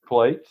paper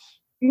plates.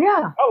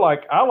 Yeah. I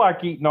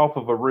like eating off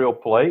of a real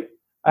plate.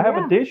 I have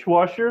a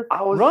dishwasher.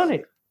 Run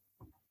it.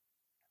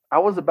 I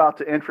was about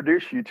to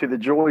introduce you to the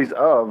joys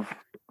of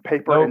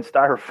paper and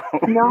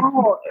styrofoam.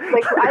 No,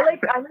 like I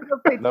like those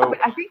plates. But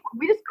I think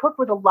we just cook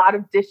with a lot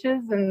of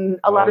dishes and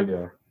a lot of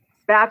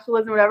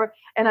spatulas and whatever.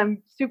 And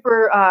I'm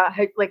super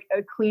like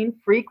a clean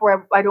freak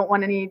where I don't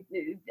want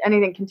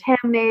anything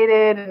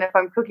contaminated. And if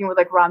I'm cooking with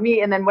like raw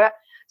meat and then what,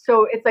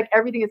 so it's like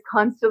everything is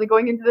constantly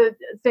going into the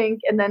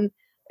sink, and then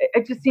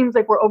it just seems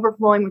like we're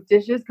overflowing with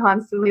dishes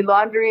constantly,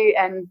 laundry,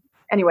 and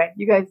anyway,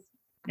 you guys.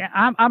 Yeah,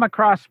 I'm a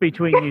cross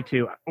between you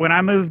two. When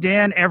I moved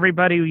in,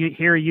 everybody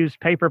here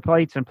used paper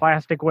plates and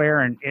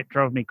plasticware, and it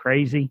drove me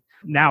crazy.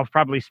 Now I've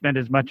probably spent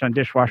as much on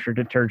dishwasher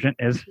detergent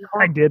as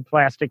I did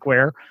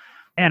plasticware,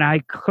 and I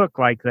cook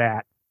like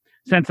that.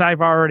 Since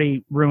I've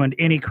already ruined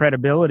any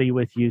credibility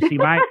with you, see,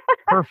 my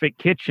perfect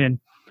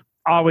kitchen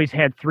always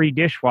had 3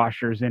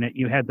 dishwashers in it.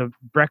 You had the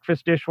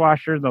breakfast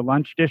dishwasher, the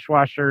lunch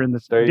dishwasher, and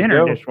the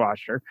dinner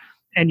dishwasher.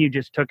 And you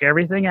just took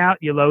everything out,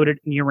 you loaded,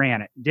 and you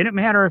ran it. Didn't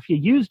matter if you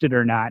used it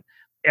or not.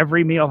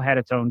 Every meal had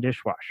its own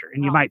dishwasher,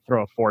 and you might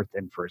throw a 4th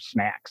in for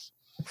snacks.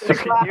 So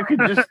you could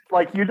just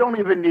you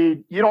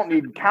don't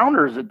need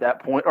counters at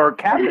that point or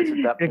cabinets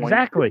at that point.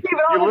 Exactly.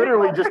 You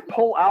literally just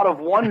pull out of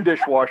one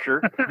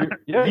dishwasher.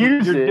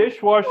 Your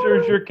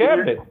dishwasher is your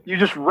cabinet. You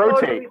just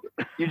rotate.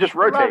 You just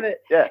rotate. Love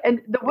it. Yeah.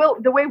 And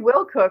the way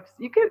Will cooks,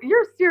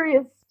 you're a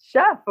serious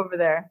chef over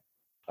there.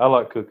 I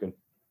like cooking.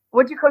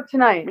 What'd you cook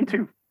tonight? Me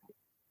too.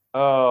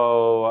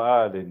 Oh,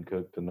 I didn't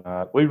cook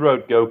tonight. We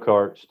rode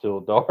go-karts till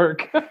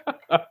dark.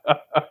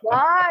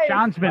 Nice.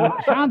 Sean's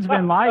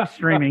been live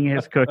streaming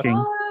his cooking.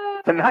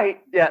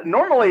 Tonight, yeah.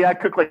 Normally I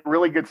cook like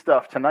really good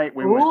stuff. Tonight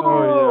we went.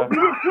 Oh,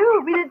 yeah.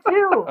 We did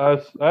too.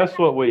 That's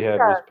what we had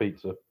was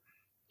pizza.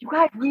 You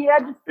guys, we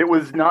had. It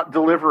was not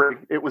delivery.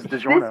 It was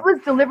DiGiorno. This was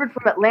delivered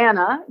from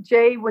Atlanta.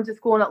 Jay went to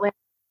school in Atlanta.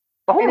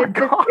 Oh and my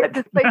God! It's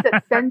this place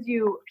that sends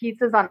you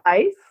pizzas on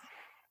ice,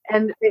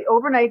 and they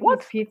overnight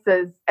these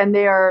pizzas, and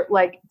they are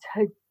like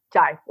to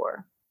die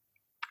for.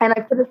 And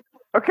I put it.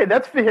 Okay,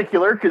 that's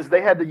vehicular because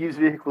they had to use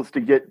vehicles to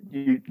get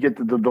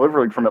the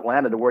delivery from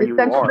Atlanta to where you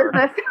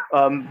are.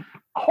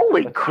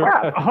 Holy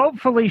crap!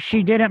 Hopefully,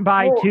 she didn't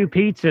buy 2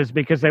 pizzas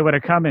because they would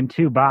have come in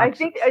 2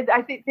 boxes.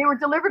 I think they were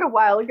delivered a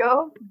while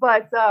ago,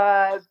 but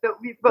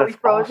we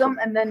froze them,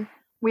 and then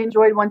we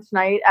enjoyed one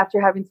tonight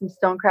after having some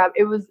stone crab.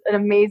 It was an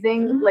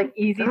amazing, like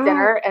easy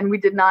dinner, and we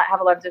did not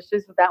have a lot of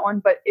dishes with that one,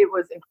 but it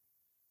was incredible.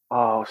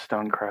 Oh,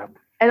 stone crab!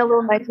 And a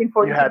little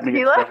 1940 You had me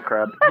tequila. at stone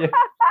crab.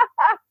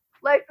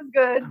 Life is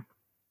good.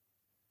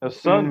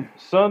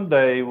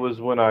 Sunday was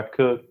when I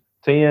cooked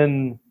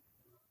 10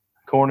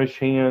 Cornish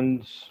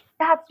hens.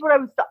 That's what I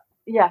was.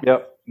 Yeah.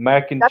 Yep,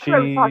 mac and That's cheese.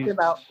 what I was talking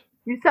about.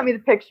 You sent me the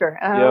picture,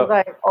 and I was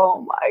like,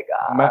 "Oh my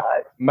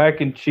God!"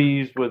 Mac and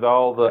cheese with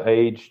all the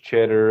aged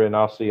cheddar and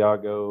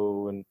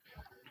Asiago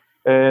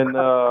and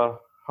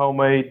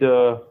homemade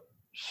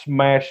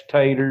smashed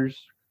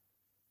taters.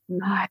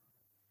 Nice.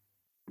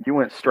 You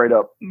went straight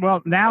up.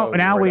 Well,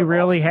 now we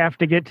really have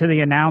to get to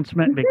the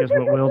announcement because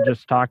what Will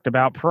just talked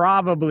about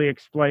probably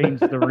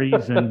explains the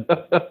reason.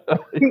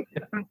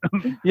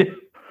 Yeah.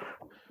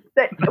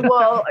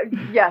 Well,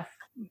 yes.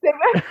 He's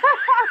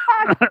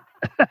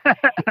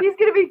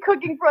going to be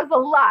cooking for us a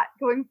lot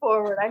going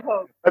forward, I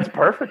hope. That's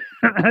perfect.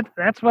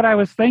 That's what I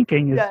was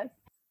thinking. Is Yes.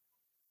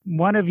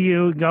 one of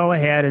you go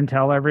ahead and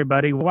tell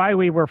everybody why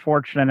we were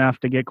fortunate enough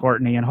to get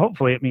Courtney, and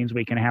hopefully it means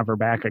we can have her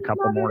back a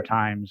couple more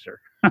times. Or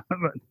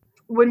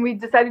When we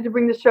decided to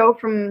bring the show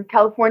from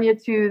California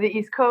to the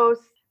East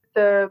Coast,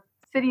 the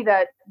city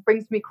that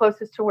brings me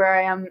closest to where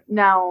I am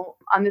now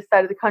on this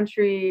side of the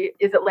country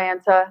is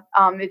Atlanta.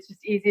 It's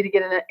just easy to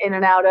get in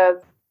and out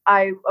of.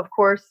 I, of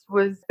course,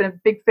 was been a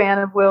big fan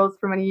of Will's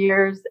for many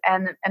years,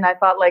 and I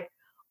thought, like,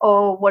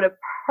 oh, what a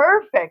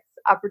perfect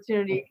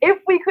opportunity if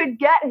we could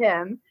get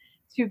him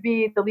to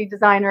be the lead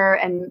designer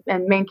and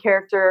main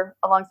character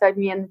alongside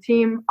me and the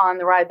team on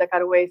The Ride That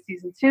Got Away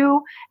season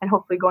 2, and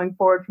hopefully going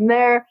forward from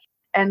there.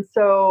 And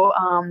so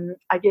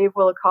I gave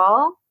Will a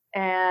call,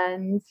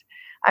 and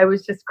I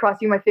was just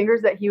crossing my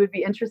fingers that he would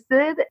be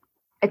interested.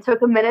 It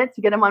took a minute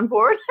to get him on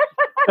board.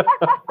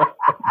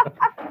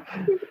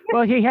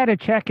 well, he had to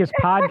check his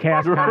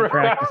podcast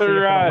contract to see if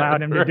it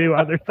allowed him to do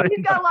other things.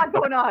 He's got a lot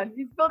going on.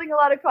 He's building a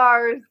lot of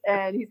cars,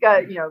 and he's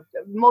got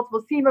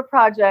multiple SEMA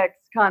projects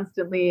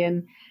constantly,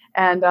 and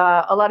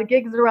a lot of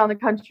gigs around the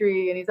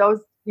country, and he's always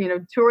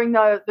touring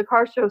the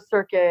car show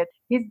circuit.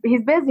 He's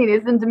busy and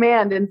he's in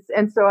demand,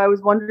 and so I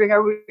was wondering,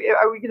 are we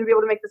going to be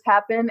able to make this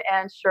happen?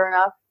 And sure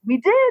enough, we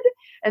did.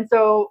 And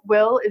so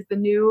Will is the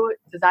new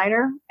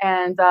designer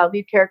and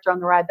lead character on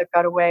The Ride That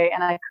Got Away,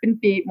 and I couldn't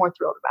be more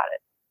thrilled about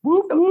it.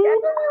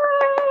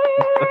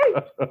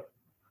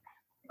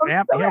 So,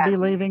 yep, he'll be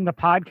leaving the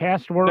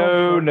podcast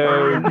world.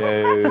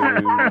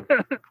 No.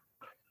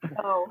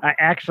 Oh.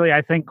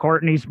 I think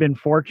Courtney's been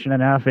fortunate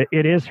enough.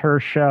 It is her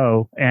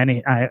show,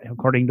 and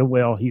according to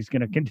Will, he's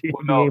going to continue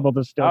to be able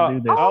to still do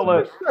this.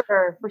 For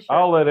sure.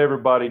 I'll let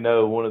everybody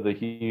know one of the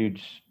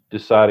huge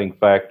deciding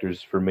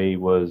factors for me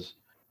was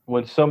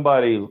when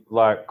somebody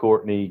like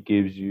Courtney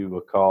gives you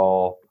a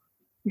call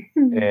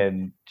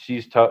and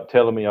she's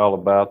telling me all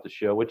about the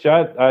show, which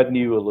I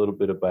knew a little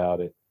bit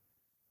about it.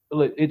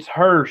 It's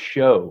her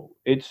show.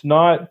 It's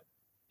not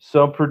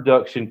some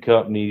production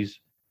companies.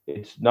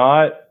 It's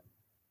not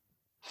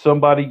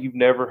somebody you've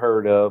never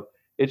heard of.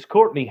 It's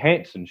Courtney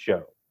Hanson's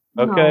show.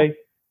 Okay. No.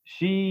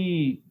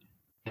 She's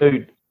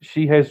the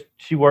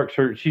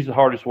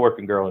hardest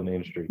working girl in the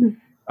industry.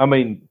 I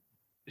mean,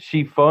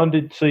 she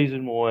funded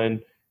season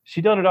 1. She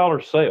done it all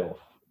herself.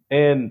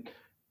 And,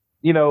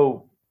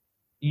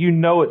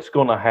 it's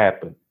going to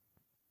happen.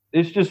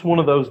 It's just one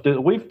of those,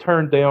 we've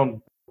turned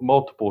down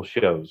multiple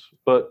shows,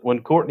 but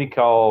when Courtney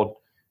called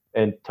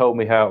and told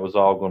me how it was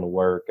all going to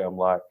work, I'm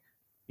like,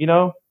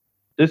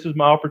 this is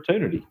my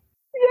opportunity.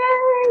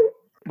 Yay!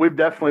 We've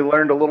definitely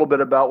learned a little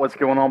bit about what's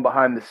going on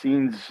behind the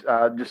scenes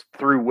just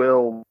through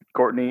Will,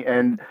 Courtney,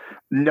 and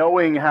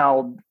knowing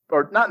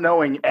not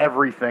knowing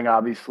everything,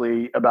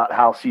 obviously, about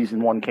how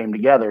season 1 came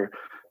together,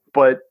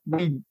 but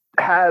we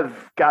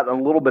have gotten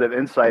a little bit of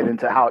insight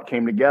into how it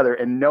came together,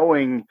 and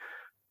knowing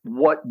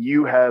what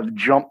you have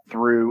jumped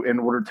through in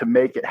order to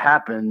make it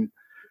happen.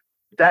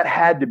 That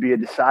had to be a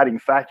deciding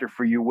factor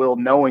for you, Will,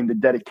 knowing the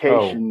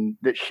dedication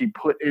that she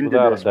put into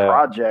this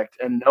project,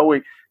 and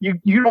knowing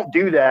you don't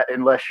do that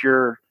unless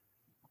you're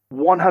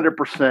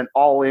 100%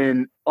 all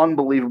in,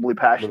 unbelievably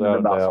passionate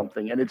about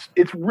something. And it's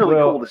really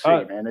cool to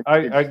see, man.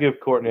 I give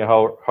Courtney a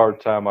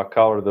hard time. I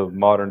call her the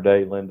modern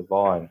day Linda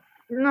Vaughn.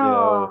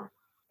 No.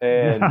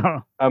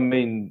 And I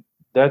mean,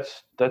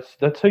 that's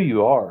who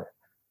you are.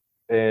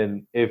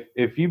 And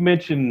if you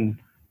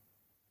mention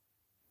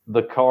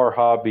the car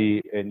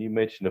hobby and you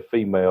mention a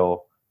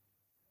female,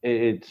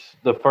 it's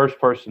the first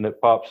person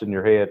that pops in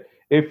your head.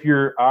 If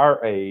you're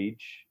our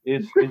age,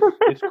 it's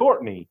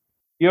Courtney.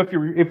 If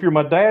you're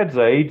my dad's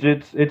age,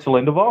 it's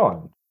Linda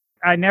Vaughn.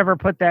 I never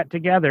put that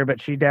together, but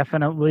she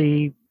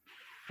definitely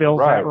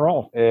fills that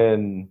role.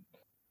 And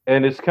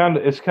it's kind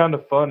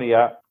of funny.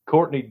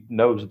 Courtney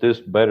knows this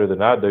better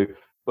than I do,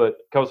 but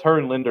because her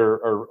and Linda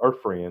are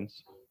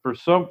friends. For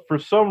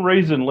some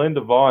reason,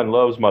 Linda Vaughn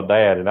loves my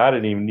dad, and I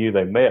didn't even knew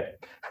they met.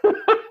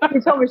 She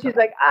told me, she's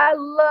like, I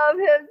love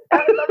him. I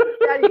love his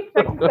daddy.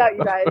 Check this out,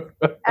 you guys.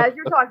 As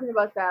you're talking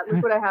about that,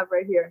 look what I have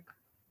right here.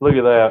 Look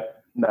at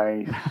that.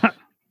 Nice.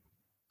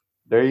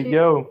 There you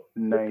go.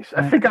 Nice.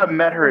 I think I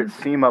met her at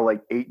SEMA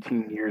like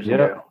 18 years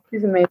ago.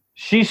 She's amazing.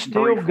 She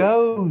still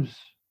goes.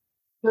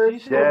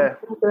 Yeah,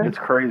 it's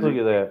crazy. Look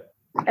at that.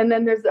 And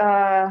then there's,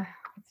 let's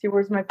see,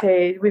 where's my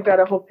page? We've got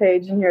a whole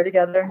page in here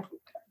together.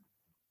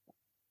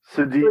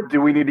 So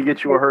do we need to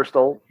get you a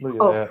Hearstole? Look at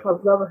that. I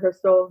love a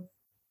Hearstole.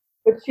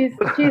 But she's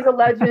a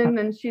legend,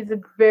 and she's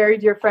a very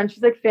dear friend.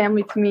 She's like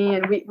family to me,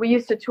 and we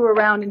used to tour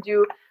around and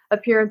do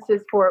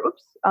appearances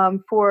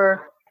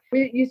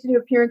we used to do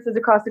appearances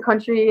across the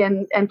country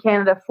and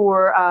Canada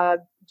for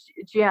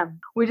GM.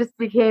 We just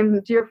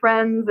became dear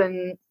friends,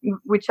 and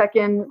we check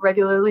in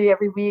regularly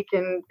every week,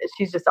 and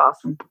she's just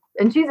awesome.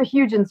 And she's a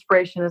huge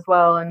inspiration as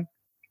well, and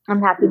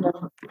I'm happy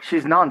to.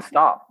 She's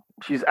nonstop.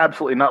 She's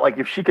absolutely not, like,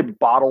 if she could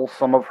bottle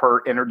some of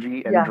her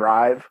energy and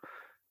drive,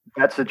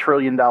 that's $1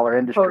 trillion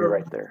industry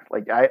right there.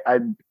 Like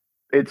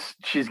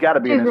She's got to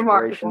be an She's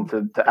inspiration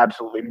to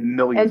absolutely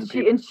millions of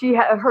people. And she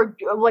her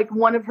like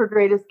one of her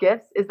greatest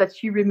gifts is that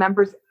she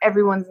remembers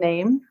everyone's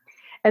name.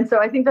 And so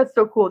I think that's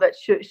so cool that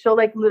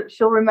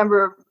she'll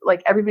remember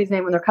like everybody's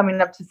name when they're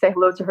coming up to say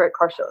hello to her at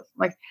car shows.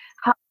 Like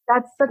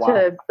that's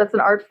an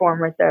art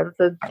form right there.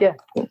 That's a gift.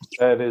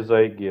 That is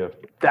a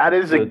gift. That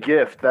is a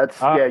gift. That's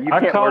you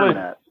can't learn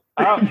that.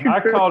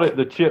 I called it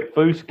the Chip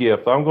Foose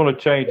gift. I'm going to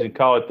change and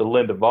call it the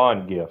Linda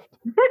Vaughn gift.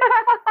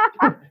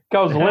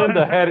 Because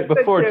Linda had it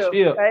before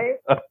Chip. Right?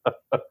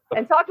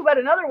 And talk about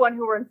another one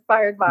who we're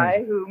inspired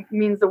by, who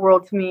means the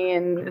world to me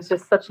and is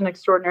just such an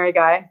extraordinary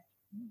guy.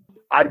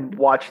 I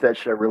watched that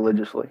show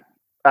religiously,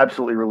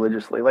 absolutely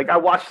religiously. Like I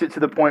watched it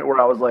to the point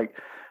where I was like,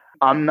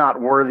 I'm not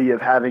worthy of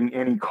having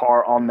any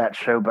car on that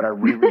show, but I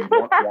really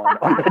want one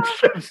on that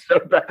show so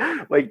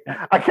bad. Like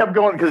I kept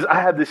going because I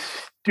had this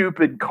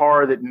stupid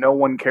car that no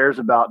one cares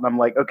about. And I'm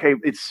like, okay,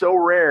 it's so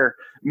rare.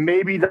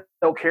 Maybe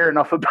they'll care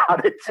enough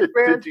about it to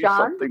do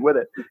something with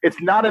it.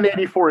 It's not an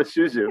 84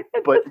 Isuzu,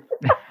 but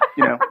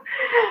you know.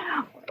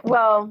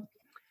 Well,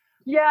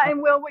 yeah.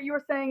 And Will, what you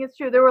were saying is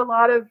true. There were a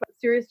lot of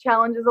serious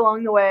challenges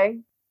along the way.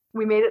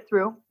 We made it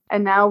through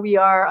and now we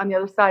are on the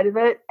other side of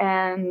it.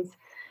 And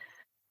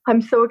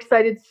I'm so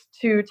excited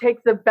to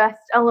take the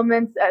best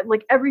elements,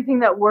 like everything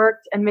that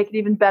worked and make it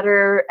even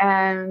better,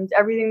 and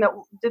everything that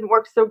didn't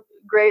work so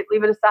great,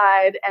 leave it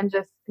aside and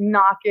just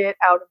knock it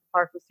out of the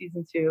park with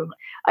season 2.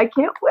 I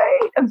can't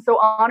wait. I'm so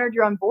honored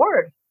you're on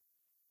board.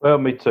 Well,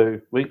 me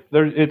too.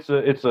 It's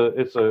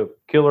a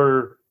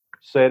killer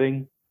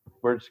setting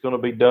where it's going to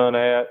be done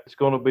at. It's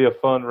going to be a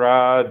fun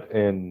ride,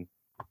 and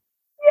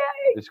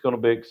it's going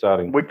to be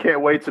exciting. We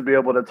can't wait to be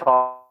able to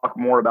talk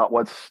more about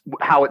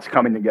how it's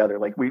coming together.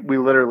 Like we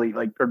literally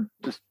are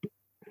just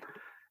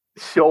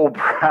so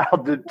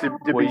proud to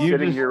be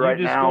sitting here right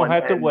now. You just don't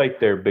have to wait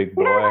there, big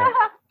boy.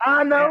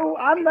 I know.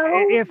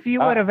 If you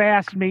would have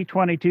asked me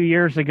 22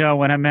 years ago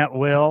when I met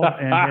Will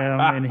and him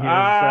and his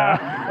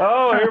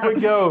oh, here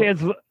we go.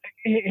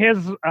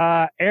 His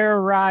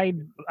air ride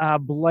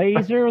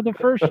Blazer the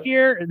first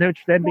year,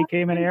 which then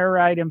became an air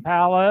ride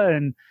Impala,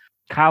 and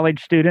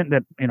college student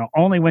that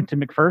only went to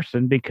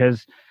McPherson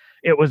because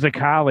it was a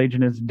college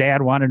and his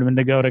dad wanted him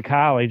to go to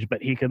college,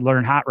 but he could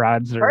learn hot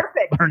rods or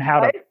learn how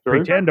to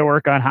pretend to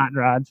work on hot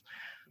rods.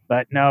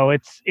 But no,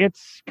 it's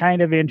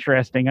kind of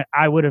interesting.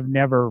 I would have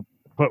never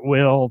put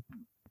Will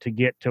to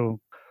get to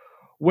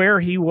where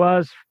he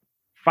was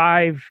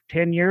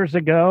 5-10 years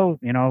ago.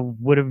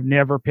 Would have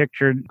never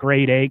pictured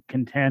grade 8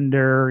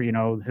 contender,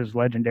 his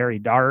legendary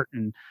dart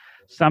and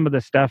some of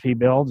the stuff he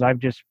builds. I've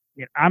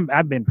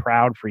been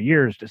proud for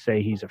years to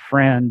say he's a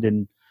friend,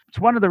 and it's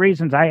one of the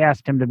reasons I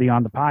asked him to be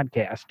on the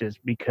podcast is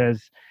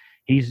because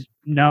he's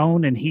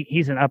known and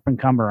he's an up and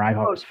comer. I've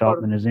always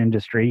felt in his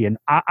industry, and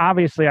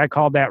obviously I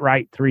called that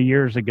right 3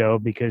 years ago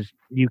because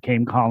you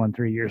came calling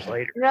 3 years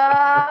later.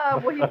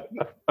 Well,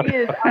 he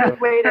is on his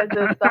way to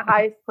the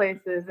highest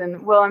places,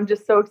 and well, I'm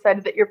just so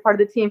excited that you're part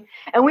of the team.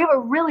 And we have a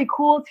really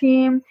cool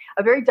team,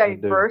 a very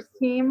diverse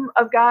team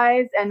of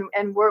guys,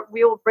 and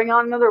we'll bring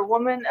on another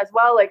woman as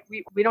well. Like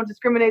we don't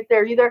discriminate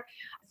there either.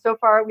 So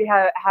far, we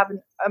have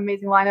an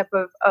amazing lineup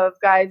of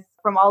guys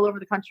from all over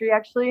the country,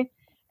 actually.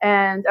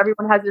 And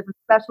everyone has a different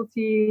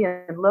specialty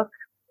and look.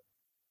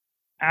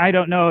 I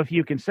don't know if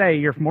you can say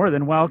you're more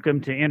than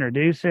welcome to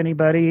introduce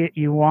anybody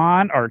you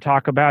want or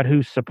talk about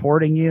who's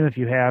supporting you if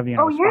you have,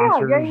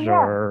 sponsors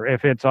or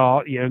if it's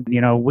all,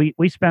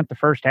 we spent the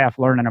first half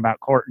learning about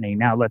Courtney.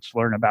 Now let's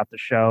learn about the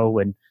show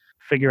and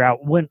figure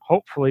out when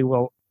hopefully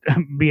we'll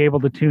be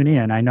able to tune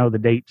in. I know the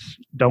dates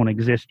don't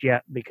exist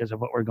yet because of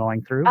what we're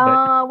going through.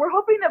 But we're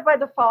hoping that by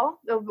the fall,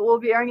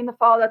 we'll be airing in the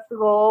fall. That's the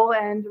goal.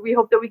 And we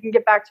hope that we can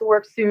get back to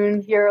work soon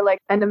here, like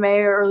end of May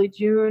or early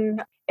June.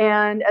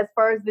 And as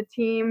far as the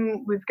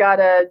team, we've got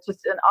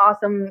just an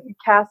awesome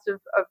cast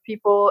of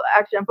people,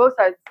 actually on both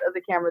sides of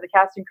the camera. The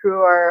cast and crew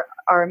are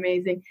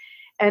amazing.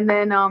 And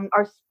then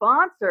our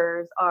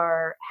sponsors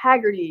are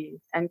Haggerty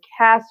and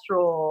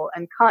Castrol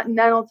and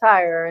Continental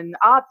Tire and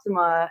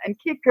Optima and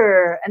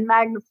Kicker and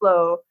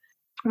MagnaFlow.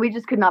 We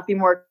just could not be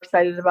more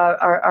excited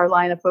about our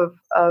lineup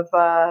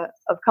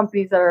of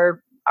companies that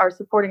are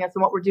supporting us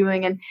and what we're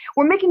doing. And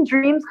we're making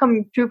dreams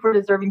come true for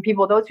deserving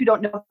people. Those who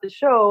don't know the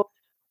show,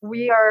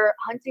 we are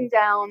hunting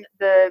down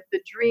the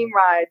dream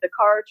ride, the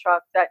car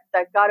truck that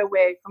got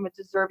away from a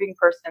deserving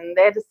person.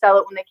 They had to sell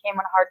it when they came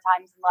on hard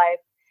times in life.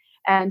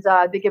 And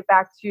they give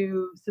back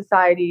to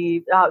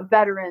society,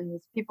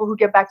 veterans, people who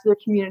give back to their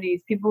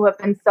communities, people who have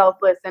been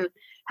selfless and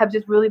have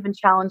just really been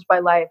challenged by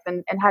life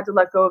and had to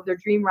let go of their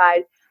dream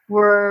ride.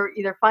 We're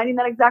either finding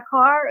that exact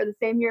car or the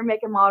same year,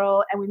 make and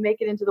model, and we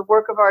make it into the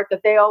work of art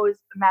that they always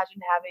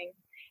imagined having.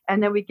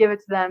 And then we give it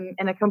to them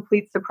in a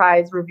complete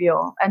surprise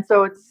reveal. And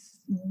so it's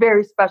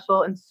very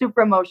special and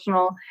super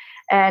emotional.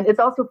 And it's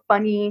also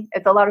funny.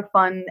 It's a lot of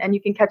fun. And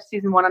you can catch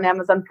season 1 on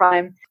Amazon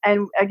Prime.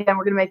 And again,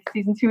 we're going to make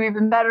season 2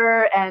 even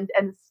better. And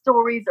the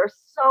stories are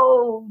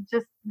so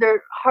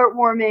they're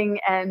heartwarming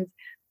and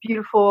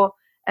beautiful.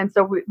 And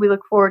so we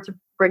look forward to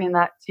bringing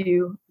that to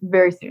you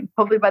very soon,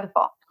 hopefully by the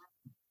fall.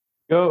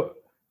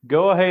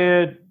 go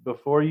ahead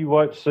before you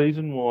watch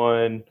season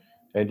 1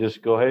 and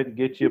just go ahead and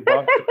get you a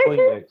box of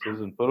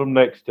Kleenexes and put them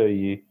next to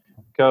you,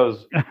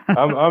 because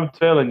I'm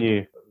telling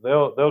you,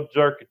 they'll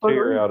jerk a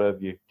tear out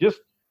of you. Just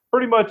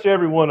pretty much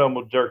every one of them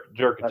will jerk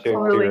a That's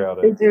tear out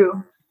of They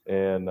you.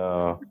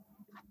 do.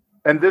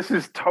 And this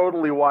is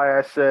totally why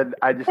I said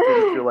I just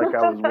didn't feel like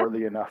I was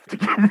worthy enough to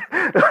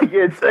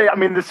get. I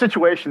mean, the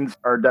situations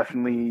are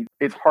definitely,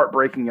 it's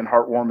heartbreaking and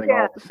heartwarming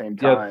all at the same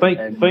time.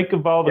 Think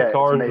of all the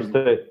cars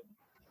amazing.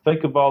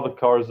 think of all the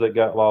cars that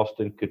got lost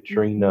in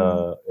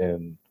Katrina,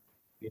 and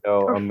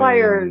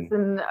fires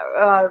and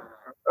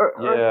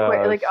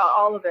earthquake, like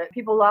all of it.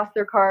 People lost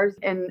their cars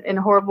in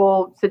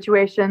horrible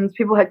situations.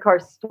 People had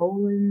cars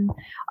stolen,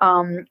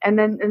 and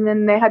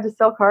then they had to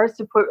sell cars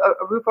to put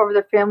a roof over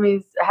their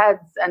families'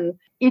 heads. And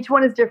each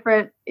one is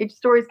different. Each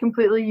story is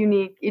completely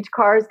unique. Each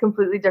car is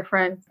completely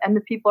different, and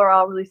the people are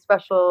all really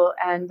special.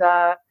 And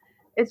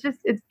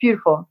it's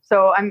beautiful.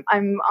 So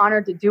I'm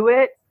honored to do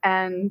it,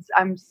 and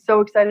I'm so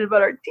excited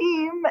about our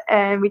team,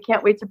 and we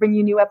can't wait to bring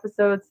you new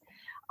episodes.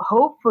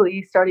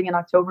 Hopefully starting in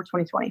October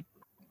 2020.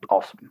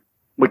 Awesome.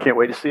 We can't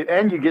wait to see it.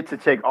 And you get to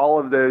take all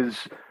of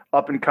those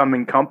up and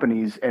coming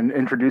companies and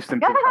introduce them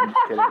to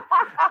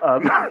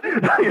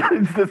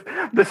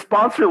the the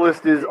sponsor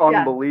list is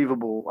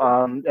unbelievable.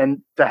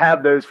 And to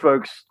have those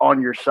folks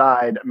on your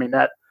side, I mean,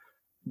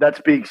 that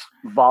speaks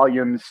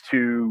volumes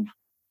to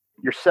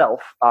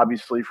yourself,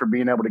 obviously, for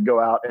being able to go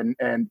out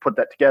and put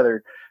that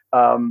together.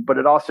 But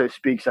it also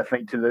speaks, I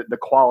think, to the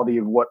quality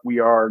of what we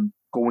are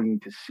going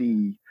to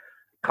see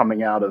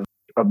coming out of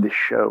this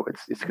show.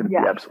 It's going to be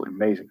absolutely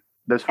amazing.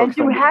 Those folks, and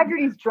through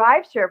Hagerty's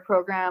Drive Share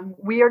program,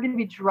 we are going to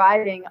be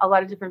driving a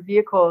lot of different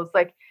vehicles,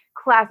 like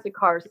classic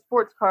cars,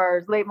 sports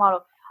cars, late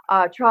model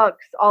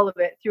trucks, all of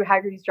it through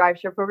Hagerty's Drive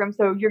Share program.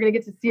 So you're going to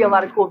get to see a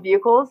lot of cool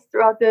vehicles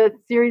throughout the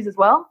series as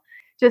well.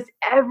 Just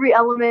every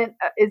element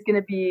is going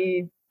to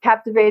be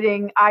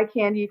captivating, eye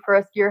candy for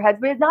us gearheads,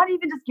 but it's not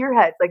even just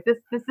gearheads. Like this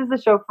is a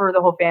show for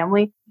the whole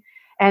family,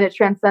 and it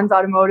transcends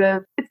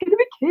automotive. It's going to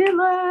be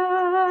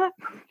killer.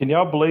 Can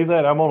y'all believe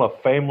that I'm on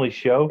a family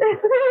show?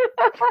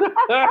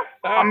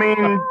 I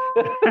mean,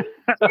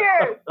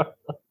 cheers.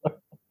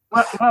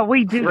 Well,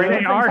 we do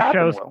say our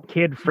show's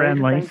kid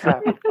friendly.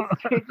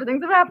 Stranger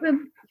things have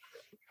happened.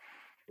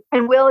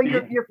 And Will,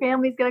 your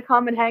family's going to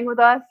come and hang with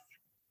us?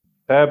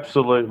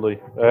 Absolutely.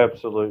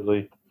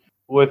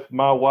 With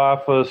my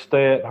wife a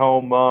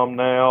stay-at-home mom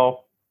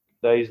now,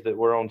 days that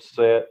we're on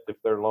set, if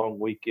they're long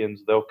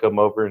weekends, they'll come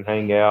over and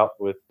hang out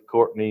with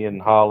Courtney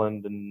and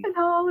Holland.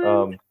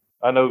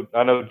 I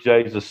know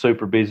Jay's a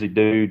super busy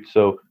dude,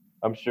 so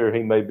I'm sure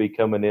he may be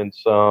coming in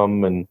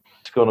some, and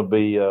it's going to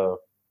be a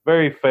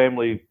very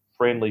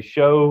family-friendly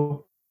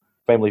show,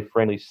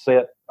 family-friendly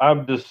set.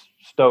 I'm just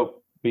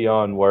stoked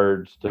beyond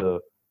words to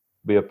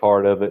be a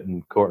part of it,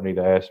 and Courtney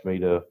to ask me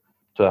to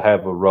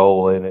have a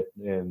role in it.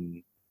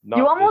 And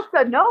you almost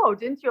said no,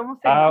 didn't you?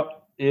 Almost said no.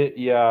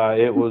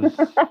 It was.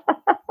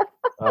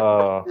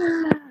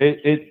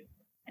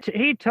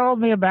 He told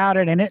me about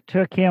it, and it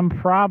took him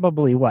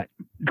probably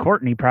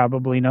Courtney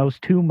probably knows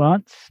 2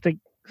 months to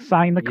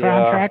sign the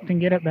contract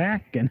and get it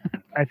back. And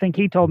I think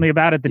he told me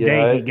about it the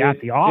day he got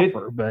the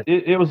offer. But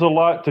it was a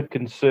lot to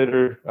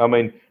consider. I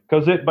mean,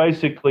 because it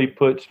basically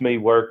puts me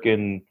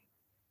working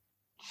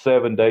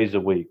 7 days a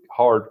week,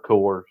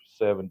 hardcore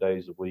 7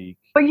 days a week.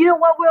 But you know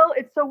what, Will?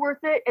 It's so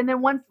worth it. And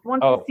then once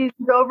the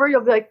season's over,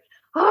 you'll be like,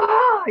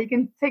 you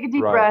can take a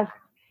deep breath,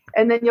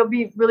 and then you'll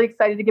be really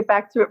excited to get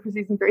back to it for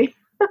season 3.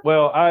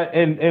 Well,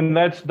 and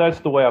that's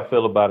the way I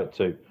feel about it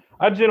too.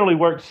 I generally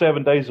work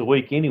 7 days a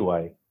week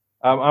anyway.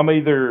 I'm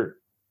either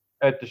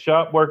at the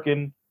shop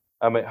working,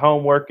 I'm at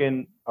home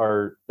working,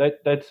 or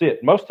that's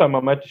it. Most of the time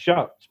I'm at the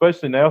shop,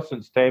 especially now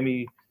since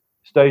Tammy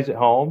stays at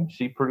home.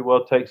 She pretty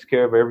well takes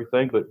care of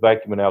everything, but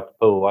vacuuming out the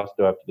pool, I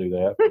still have to do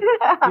that. But,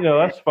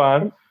 that's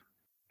fine.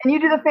 And you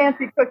do the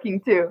fancy cooking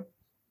too.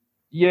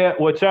 Yeah,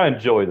 which I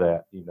enjoy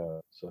that,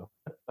 so.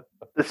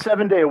 The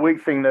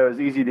 7-day-a-week thing, though, is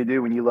easy to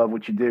do when you love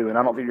what you do. And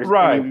I don't think there's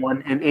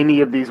anyone in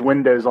any of these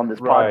windows on this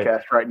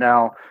podcast right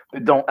now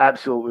that don't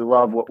absolutely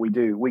love what we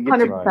do. We get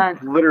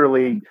 100%. to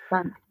literally,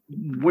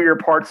 we're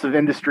parts of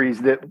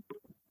industries that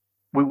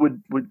we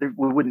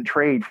wouldn't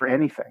trade for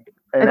anything.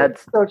 And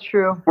that's so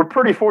true. We're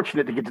pretty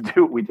fortunate to get to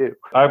do what we do.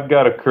 I've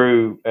got a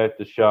crew at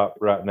the shop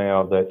right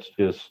now that's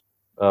just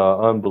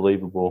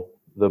unbelievable.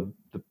 The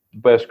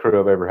best crew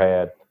I've ever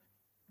had.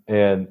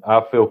 And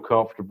I feel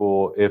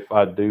comfortable if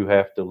I do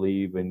have to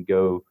leave and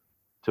go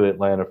to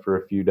Atlanta for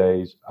a few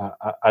days.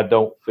 I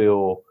don't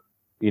feel,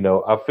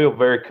 I feel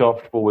very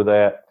comfortable with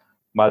that.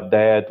 My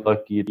dad,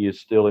 lucky, he is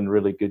still in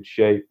really good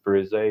shape for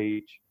his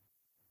age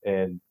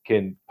and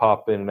can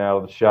pop in and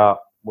out of the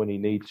shop when he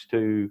needs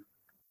to.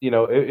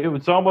 It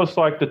was almost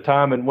like the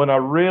time, and when I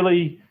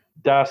really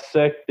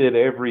dissected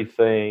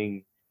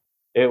everything,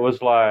 it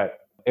was like,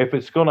 if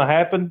it's going to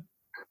happen,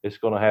 it's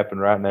going to happen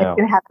right now. It's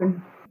going to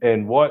happen.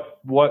 And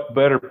what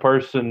better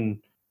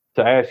person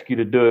to ask you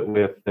to do it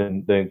with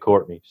than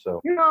Courtney?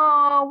 So.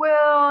 Oh, Will,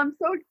 I'm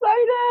so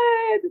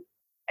excited.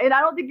 And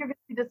I don't think you're going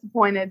to be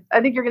disappointed.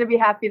 I think you're going to be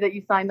happy that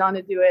you signed on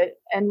to do it,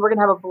 and we're going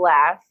to have a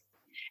blast.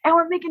 And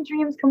we're making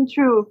dreams come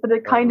true for the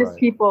kindest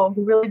people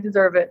who really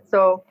deserve it.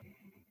 So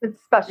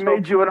it's special.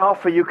 Made you an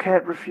offer you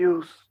can't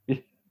refuse.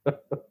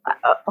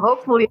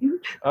 Hopefully.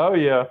 Oh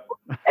yeah.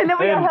 And then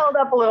we got held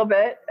up a little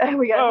bit.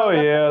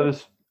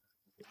 This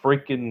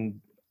freaking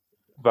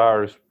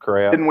virus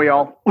crap. Didn't we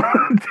all?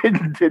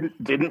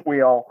 Didn't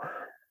we all?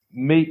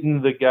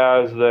 Meeting the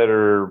guys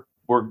that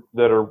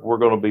we're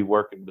going to be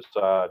working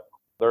beside.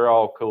 They're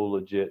all cool,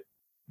 legit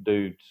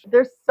dudes.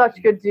 They're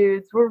such good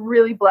dudes. We're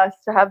really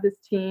blessed to have this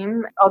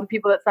team, all the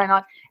people that sign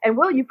on. And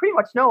Will, you pretty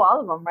much know all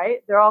of them,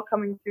 right? They're all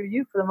coming through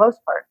you for the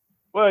most part.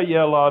 Well,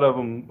 yeah, a lot of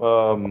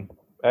them.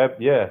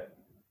 Yeah.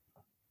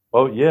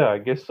 Oh, yeah, I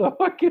guess so.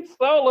 I guess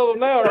all of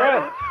them now,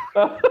 right?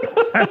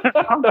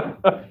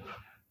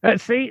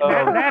 See,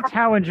 that's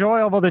how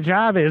enjoyable the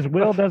job is.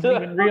 Will doesn't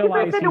even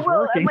realize he's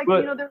working.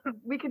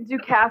 We could do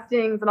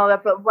castings and all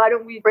that, but why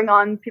don't we bring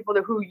on people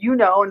who you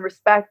know and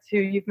respect, who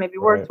you've maybe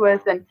worked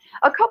with, and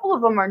a couple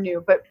of them are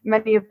new, but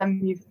many of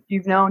them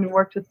you've known and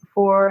worked with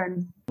before.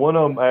 And one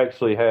of them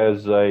actually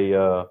has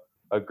a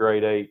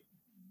grade 8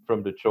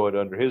 from Detroit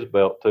under his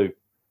belt too.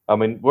 I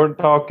mean, we're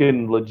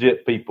talking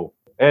legit people.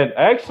 And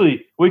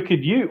actually, we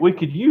could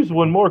use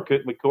one more,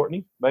 couldn't we,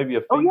 Courtney? Maybe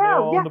a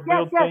female on the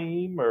build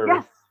team, or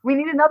yes. We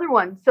need another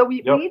one. So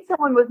we need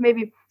someone with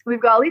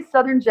we've got all these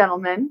Southern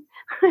gentlemen.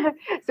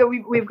 So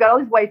we've got all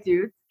these white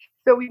dudes.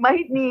 So we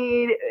might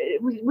need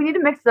to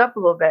mix it up a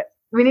little bit.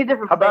 We need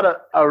different. How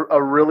about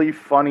a really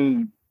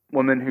funny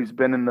woman who's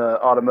been in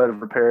the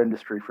automotive repair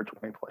industry for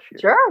 20 plus years?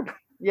 Sure.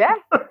 Yeah.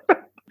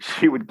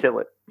 She would kill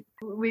it.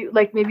 We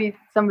like maybe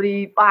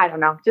somebody, I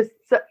don't know, just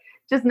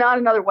not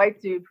another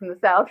white dude from the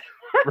South.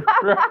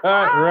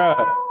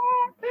 Right.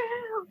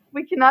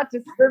 We cannot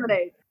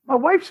discriminate. My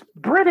wife's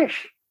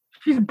British.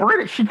 She's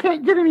British. She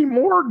can't get any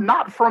more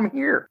not from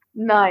here.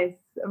 Nice.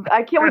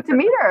 I can't wait to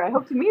meet her. I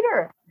hope to meet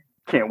her.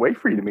 Can't wait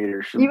for you to meet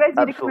her. You guys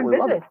need to come and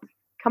visit.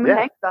 Come and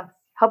hang with us.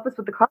 Help us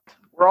with the car.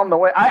 We're on the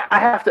way. I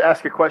have to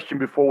ask a question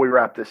before we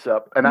wrap this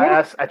up. And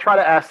I try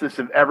to ask this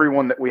of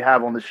everyone that we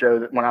have on the show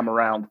that when I'm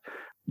around.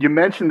 You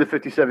mentioned the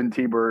 57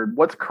 T-Bird.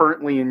 What's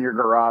currently in your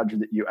garage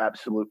that you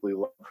absolutely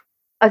love?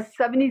 A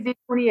 70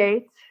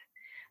 Z28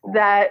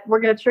 that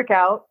we're going to trick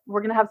out. We're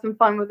going to have some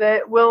fun with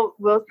it. Will's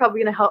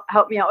probably going to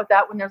help me out with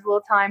that when there's a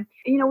little time.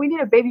 You know, we need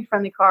a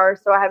baby-friendly car,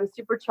 so I have a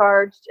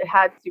supercharged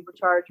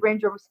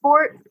Range Rover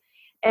Sport,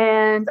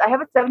 and I have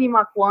a 70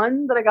 Mach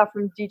 1 that I got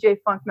from DJ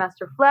Funk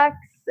Master Flex,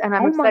 and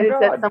I'm excited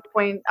to at some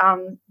point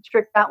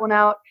trick that one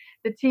out.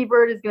 The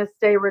T-Bird is going to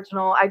stay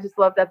original. I just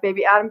love that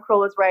baby. Adam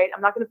Kroll is right. I'm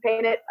not going to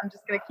paint it. I'm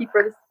just going to keep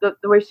her the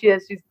way she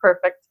is. She's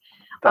perfect.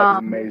 That's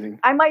amazing.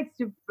 I might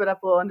soup it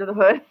up a little under the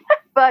hood,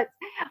 but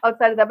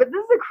outside of that, but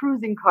this is a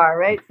cruising car,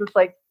 right? So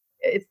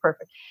it's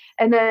perfect.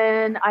 And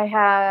then I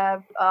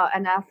have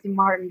an Aston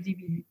Martin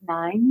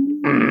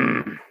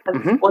DB9,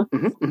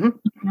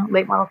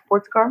 late model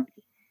sports car.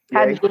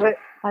 Had to do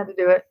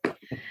it.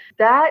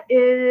 That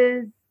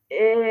is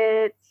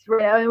it.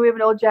 Right now, we have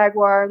an old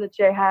Jaguar that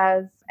Jay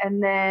has,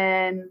 and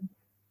then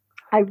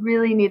I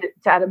really need to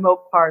add a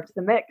Mopar to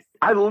the mix.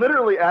 I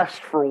literally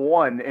asked for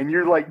one, and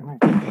you're like,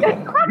 it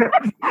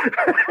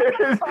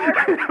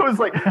was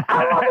like,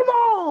 I love them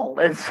all.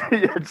 That's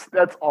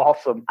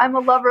awesome. I'm a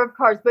lover of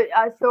cars, but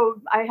so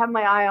I have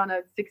my eye on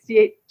a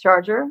 68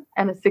 Charger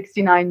and a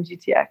 69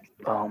 GTX.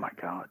 Oh my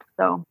God.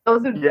 So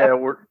those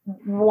are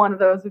one of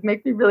those would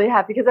make me really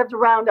happy because I have to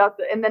round out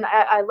and then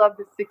I love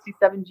the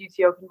 67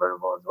 GTO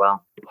convertible as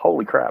well.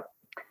 Holy crap.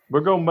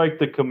 We're going to make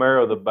the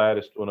Camaro the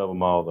baddest one of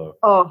them all, though.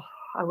 Oh,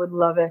 I would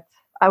love it.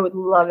 And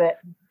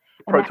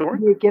Pro that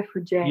Touring? would be a gift for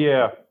Jay.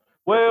 Yeah.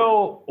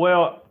 Well.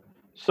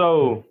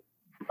 So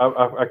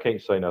I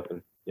can't say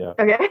nothing. Yeah.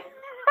 Okay.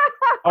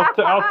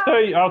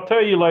 I'll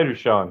tell you later,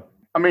 Sean.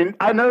 I mean,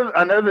 I know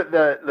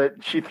that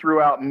she threw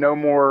out no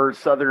more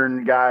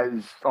Southern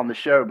guys on the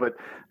show, but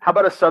how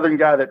about a Southern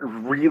guy that's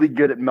really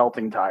good at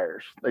melting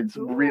tires? It's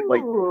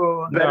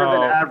better than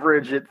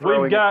average at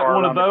throwing. We've got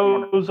one of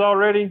those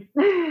already.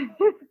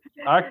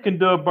 I can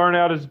do a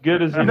burnout as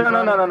good as No.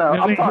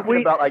 I'm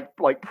talking about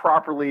like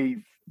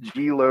properly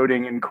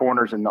G-loading in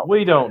corners and melting.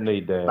 We don't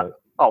need that.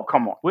 Oh,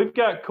 come on. We've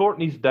got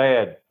Courtney's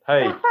dad.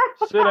 Hey,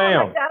 sit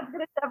down. My dad's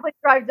going to definitely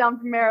drive down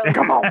from Maryland.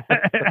 Come on.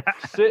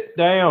 Sit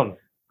down.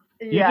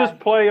 You just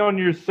play on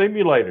your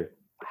simulator.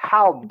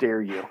 How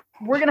dare you?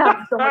 We're going to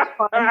have so much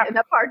fun in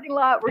that parking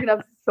lot. We're going to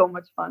have so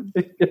much fun.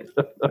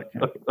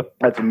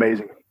 That's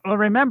amazing. Well,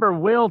 remember,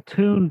 Will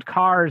tuned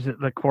cars at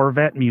the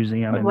Corvette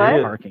Museum in the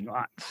parking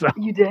lot. So.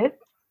 You did?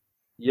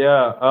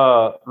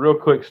 Yeah. Real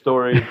quick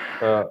story.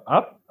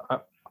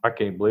 I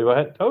can't believe I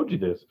hadn't told you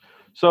this.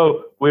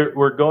 So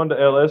we're going to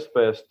LS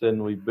Fest,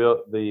 and we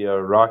built the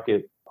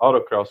Rocket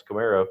Autocross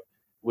Camaro.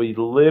 We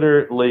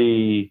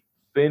literally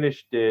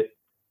finished it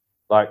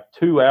like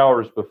 2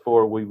 hours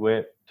before we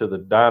went to the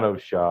dyno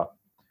shop.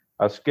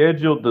 I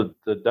scheduled the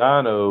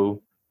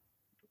dyno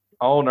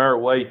on our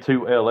way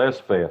to LS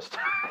Fest.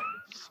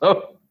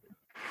 So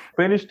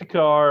finished the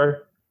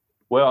car.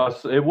 Well,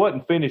 it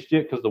wasn't finished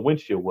yet because the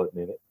windshield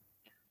wasn't in it.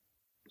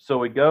 So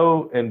we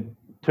go and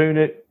tune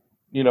it,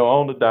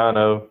 on the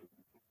dyno,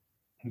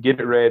 get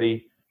it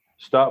ready,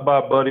 stop by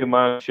a buddy of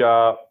mine's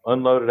shop,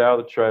 unload it out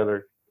of the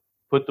trailer,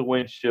 put the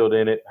windshield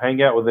in it,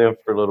 hang out with them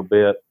for a little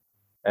bit.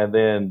 And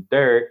then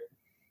Derek,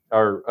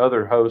 our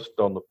other host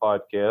on the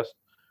podcast,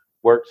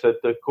 works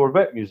at the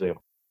Corvette Museum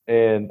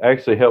and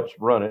actually helps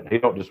run it. He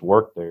don't just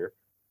work there.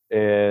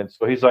 And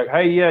so he's like,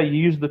 hey, yeah,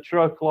 you use the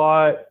truck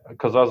lot.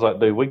 Because I was like,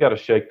 dude, we got to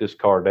shake this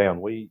car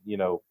down. We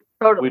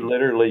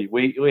literally,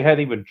 we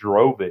hadn't even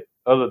drove it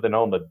other than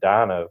on the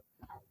dyno.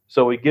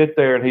 So we get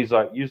there and he's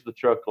like, use the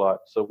truck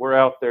lot. So we're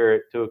out there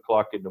at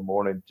 2:00 in the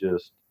morning,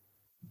 just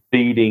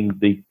beating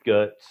the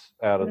guts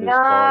out of this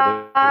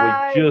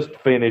car. We just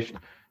finished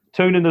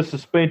tuning the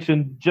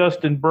suspension,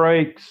 adjusting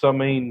brakes. I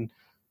mean,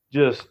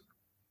 just,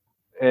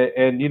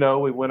 and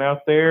we went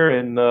out there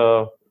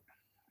and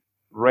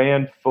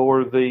ran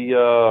for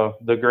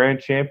the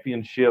Grand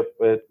Championship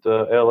at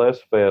LS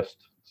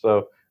Fest.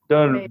 So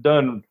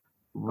done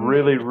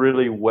really,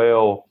 really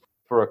well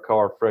for a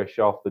car fresh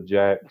off the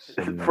jacks.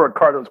 For a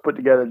car that was put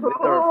together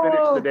or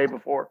finished the day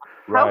before.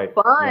 Right.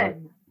 How fun. Right.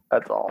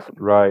 That's awesome.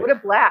 Right. What a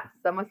blast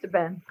that must have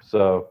been.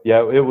 So,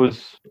 yeah, it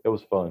was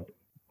fun.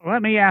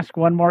 Let me ask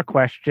one more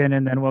question,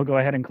 and then we'll go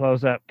ahead and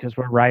close up because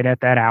we're right at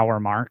that hour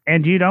mark.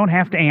 And you don't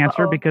have to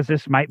answer because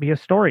this might be a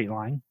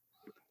storyline.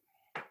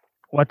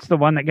 What's the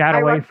one that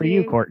got away for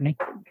you, Courtney?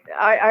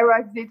 I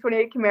rocked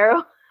Z28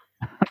 Camaro.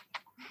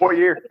 What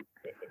year?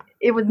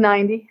 It was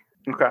 90.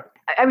 Okay.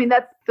 I mean,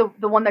 that's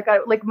the one that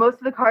got, like, most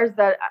of the cars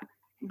that,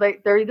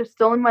 like, they're either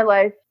still in my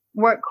life,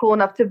 weren't cool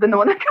enough to have been the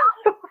one that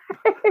got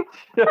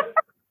away.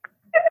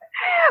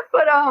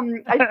 But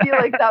I feel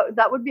like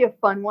that would be a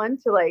fun one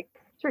to, like,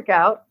 trick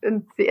out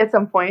and see at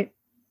some point.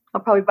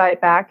 I'll probably buy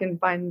it back and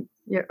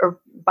or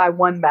buy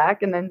one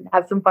back and then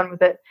have some fun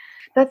with it.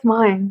 That's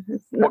mine.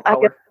 What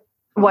color?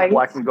 White.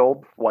 Black and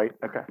gold? White.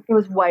 Okay. It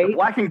was white. The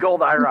black and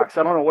gold IROX.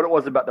 I don't know what it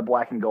was about the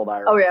black and gold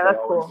IROX. Oh, yeah, that's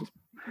cool.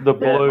 The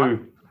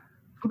blue.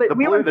 But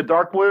The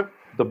dark blue?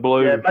 The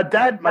blue. Yeah, my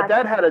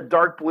dad had a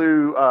dark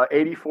blue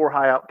 84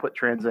 high output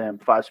Trans Am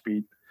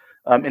 5-speed.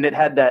 And it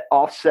had that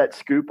offset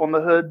scoop on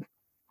the hood,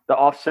 the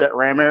offset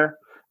ram air.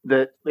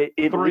 That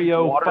it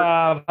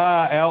 305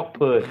 high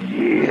output.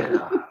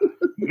 Yeah.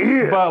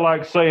 Yeah. About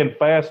like saying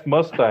fast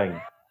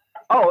Mustang.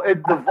 Oh, the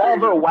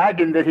Volvo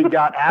wagon that he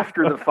got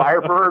after the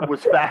Firebird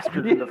was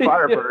faster than the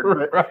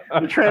Firebird. But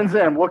the Trans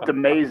Am looked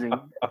amazing.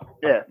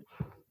 Yeah.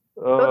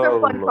 Those are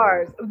fun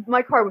cars.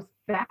 My car was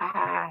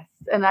fast,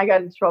 and I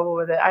got in trouble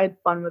with it. I had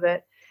fun with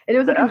it. And it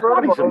was a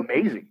convertible. F-body's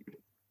amazing.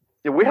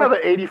 Yeah, we have an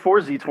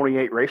 84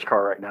 Z28 race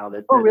car right now.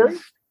 Really?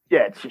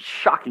 It's just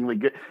shockingly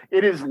good.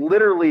 It is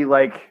literally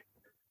like,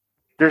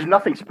 there's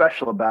nothing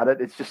special about it.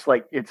 It's just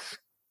like, it's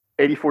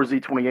 84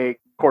 Z28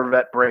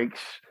 Corvette brakes,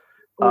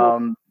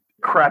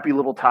 crappy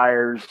little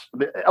tires,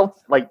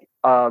 like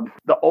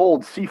the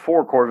old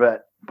C4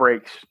 Corvette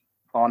brakes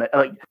on it.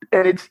 Like,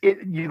 and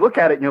you look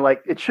at it and you're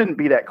like, it shouldn't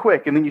be that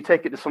quick. And then you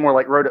take it to somewhere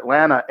like Road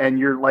Atlanta and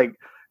you're like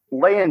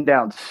laying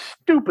down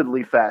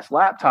stupidly fast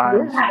lap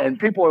times, and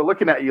people are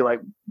looking at you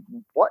like,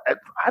 what?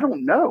 I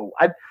don't know.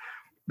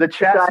 The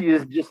chassis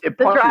is just, it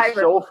punches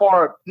so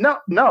far.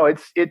 No,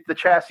 it's the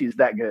chassis is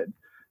that good.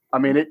 I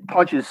mean, it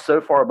punches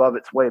so far above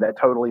its weight. I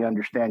totally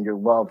understand your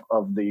love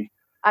of the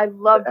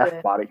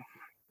F-body.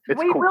 It's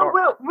Wait, a cool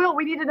car. Will,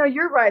 we need to know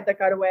your ride that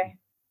got away.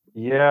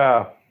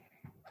 Yeah.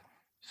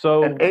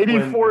 So an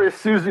 84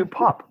 Isuzu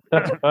Pup.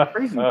 That's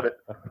crazy. But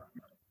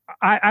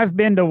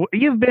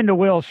you've been to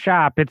Will's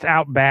shop. It's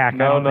out back.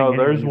 No,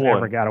 there's one.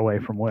 Never got away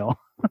from Will.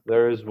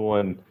 There is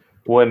one.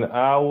 When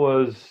I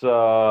was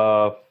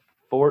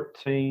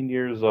 14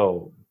 years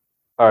old.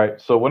 All right.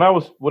 So when I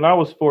was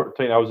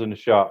 14, I was in the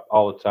shop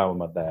all the time with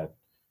my dad,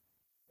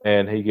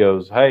 and he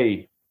goes,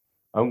 "Hey,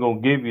 I'm gonna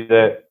give you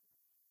that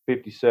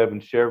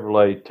 57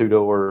 Chevrolet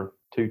 2-door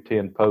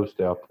 210 post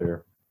out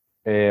there."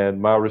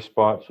 And my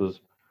response was,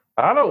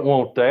 "I don't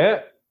want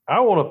that.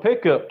 I want a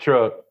pickup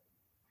truck."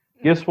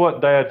 Guess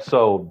what Dad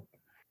sold?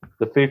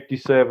 The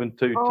 57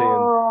 210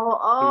 two-door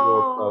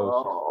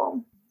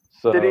post.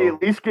 So, did he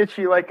at least get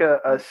you like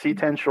a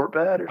C10 short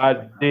bed?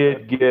 I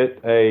did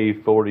get a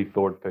 40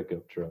 Ford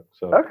pickup truck.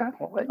 So okay.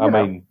 Well, I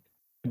mean,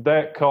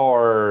 that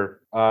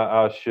car,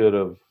 I should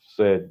have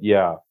said,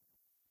 yeah,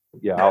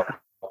 I'll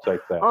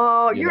take that.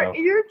 Oh, your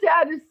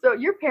dad is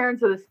your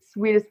parents are the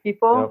sweetest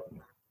people.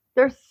 Yep.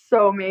 They're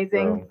so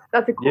amazing.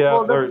 That's a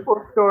cool, that's a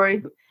cool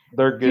story.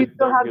 They're good. Do you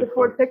still have the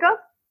Ford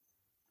pickup?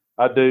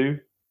 I do.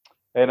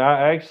 And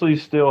I actually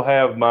still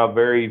have my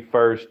very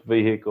first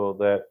vehicle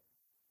that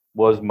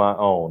was my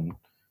own.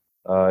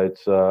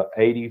 It's a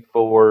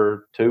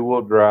 84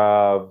 two-wheel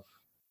drive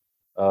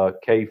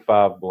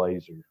K5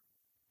 Blazer.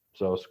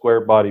 So a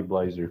square body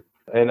Blazer.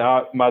 And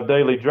my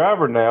daily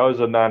driver now is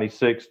a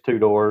 96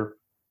 two-door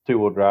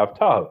two-wheel drive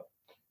Tahoe.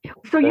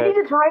 So you need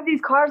to drive these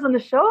cars on the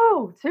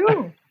show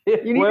too.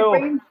 You need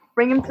to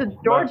bring them to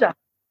Georgia.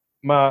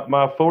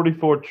 My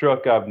 44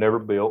 truck I've never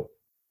built.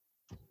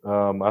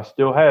 I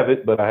still have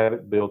it, but I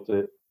haven't built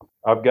it.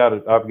 I've got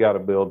to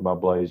build my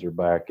Blazer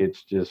back.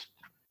 It's just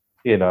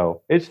You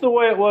know, it's the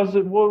way it was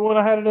when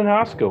I had it in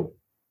high school.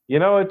 You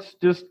know, it's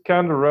just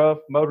kind of rough.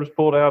 Motors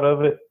pulled out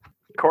of it.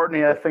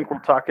 Courtney, I think we're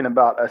talking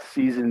about a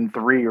season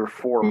 3 or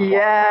 4.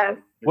 Yes.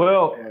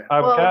 Well,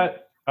 Yeah.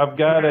 I've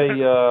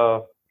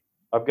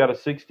got a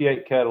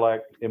 '68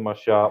 Cadillac in my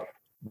shop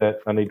that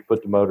I need to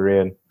put the motor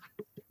in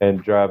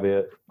and drive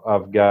it.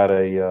 I've got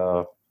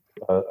a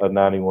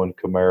 '91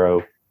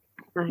 Camaro.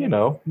 You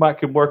know, might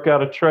could work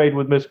out a trade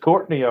with Miss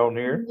Courtney on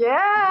here.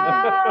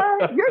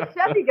 Yeah. You're a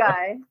Chevy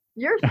guy.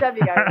 You're a Chevy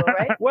guy, Will,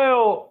 right?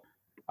 Well,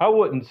 I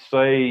wouldn't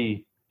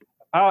say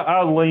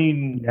I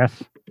lean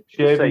Yes.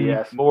 Chevy Say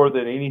yes. more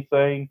than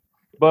anything,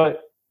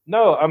 but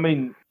no, I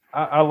mean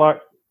I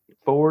like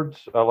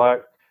Fords.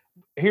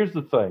 Here's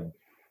the thing,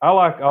 I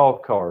like all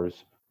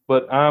cars,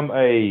 but I'm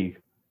a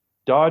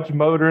Dodge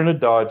motor and a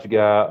Dodge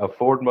guy, a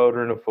Ford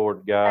motor and a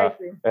Ford I guy,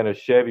 agree. and a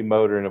Chevy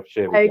motor and a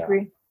Chevy I guy.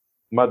 agree.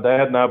 My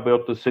dad and I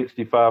built a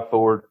 '65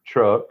 Ford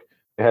truck.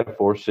 It had a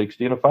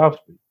 460 and a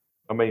 5-speed.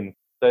 I mean,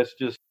 that's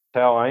just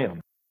how I am.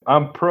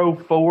 I'm pro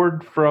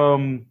Ford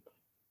from,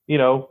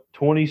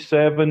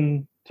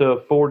 27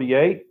 to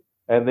 48,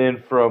 and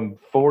then from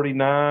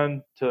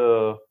 49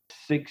 to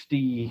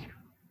 60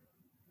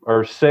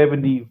 or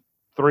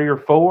 73 or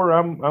 4,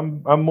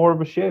 I'm more of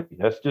a Chevy.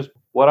 That's just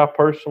what I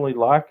personally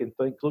like and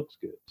think looks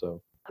good.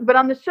 So, But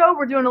on the show,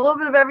 we're doing a little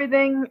bit of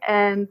everything,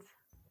 and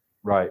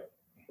right.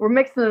 we're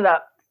mixing it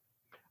up.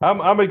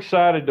 I'm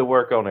excited to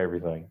work on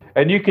everything.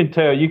 And you can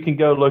tell, you can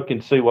go look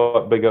and see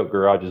what Big Oak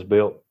Garage has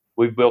built.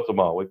 We've built them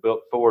all. We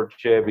built Ford,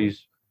 Chevys,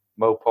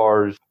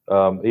 Mopars,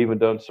 even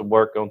done some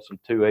work on some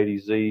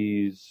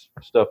 280Zs,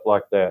 stuff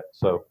like that.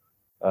 So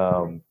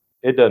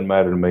it doesn't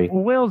matter to me.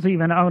 Will's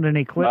even owned an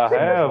Eclipse I in his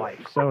have.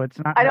 life, so it's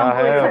not. I don't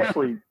I believe have. it.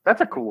 Actually, that's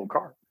a cool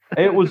car.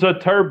 It was a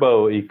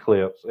turbo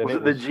Eclipse. And Was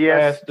it it the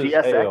fast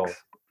as hell. GSX?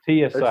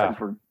 Those TSI. things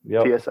were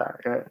Yep. TSI.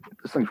 Yeah,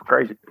 those things were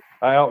crazy.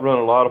 I outrun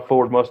a lot of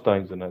Ford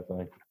Mustangs in that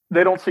thing.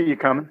 They don't see you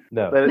coming.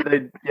 No.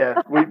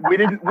 We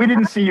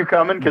didn't see you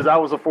coming because I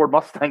was a Ford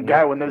Mustang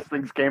guy when those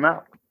things came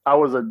out. I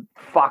was a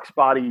Fox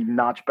body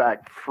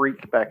notchback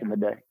freak back in the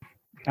day.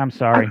 I'm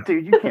sorry.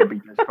 Dude, you can't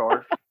beat those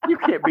cars. You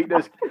can't beat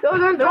those.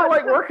 Those are They were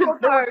like such working. cool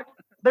cars.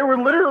 They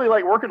were literally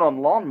like working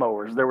on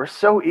lawnmowers. They were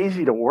so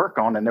easy to work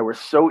on, and they were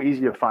so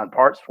easy to find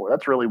parts for.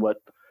 That's really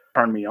what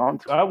turned me on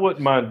to. I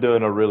wouldn't mind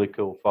doing a really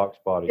cool Fox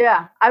body.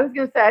 Yeah, I was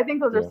gonna say, I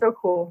think those are Yeah. so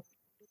cool.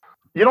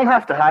 You don't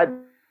have to hide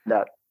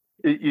that.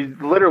 You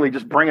literally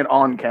just bring it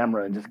on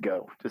camera and just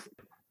go. Just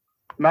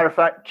matter of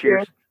fact,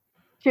 cheers.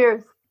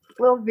 Cheers,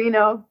 little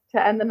vino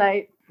to end the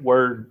night.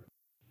 Word.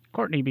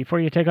 Courtney,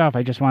 before you take off,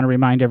 I just want to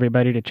remind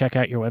everybody to check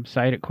out your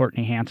website at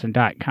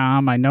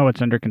CourtneyHanson.com. I know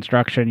it's under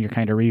construction. You're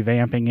kind of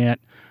revamping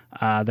it.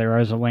 There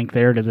is a link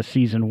there to the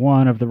season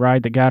 1 of The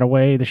Ride That Got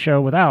Away, the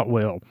show without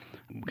Will,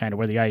 kind of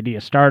where the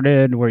idea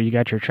started, where you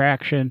got your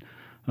traction.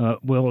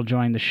 Will will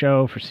join the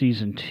show for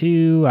season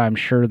 2. I'm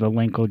sure the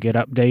link will get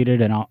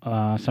updated,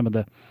 and some of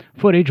the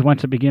footage,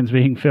 once it begins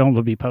being filmed,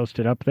 will be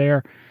posted up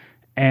there,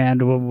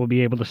 and we'll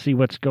be able to see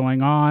what's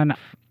going on.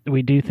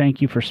 We do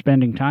thank you for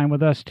spending time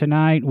with us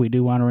tonight. We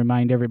do want to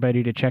remind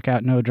everybody to check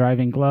out No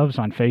Driving Gloves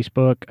on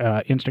Facebook.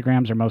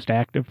 Instagram's our most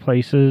active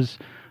places.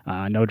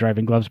 No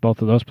Driving Gloves,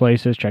 both of those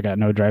places. Check out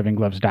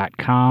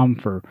NoDrivingGloves.com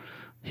for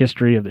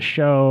history of the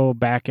show,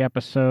 back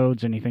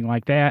episodes, anything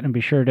like that. And be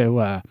sure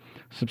to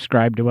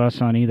subscribe to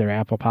us on either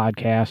Apple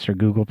Podcasts or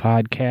Google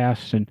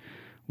Podcasts. And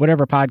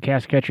whatever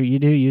podcast catcher you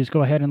do use,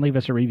 go ahead and leave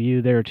us a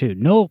review there too.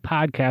 No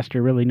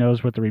podcaster really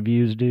knows what the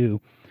reviews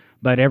do,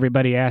 but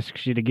everybody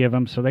asks you to give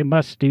them, so they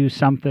must do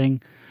something.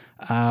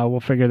 We'll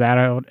figure that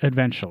out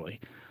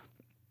eventually.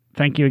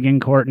 Thank you again,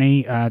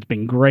 Courtney. It's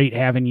been great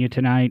having you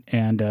tonight,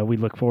 and we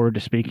look forward to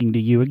speaking to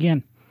you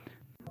again.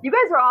 You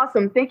guys are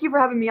awesome. Thank you for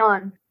having me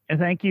on. And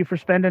thank you for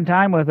spending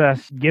time with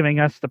us, giving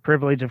us the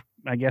privilege of,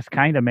 I guess,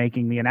 kind of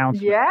making the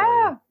announcement.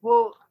 Yeah,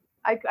 well,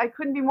 I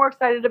couldn't be more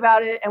excited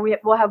about it, and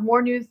we'll have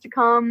more news to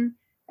come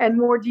and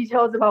more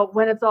details about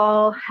when it's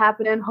all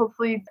happening,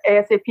 hopefully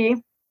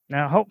ASAP.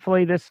 Now,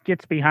 hopefully this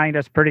gets behind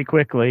us pretty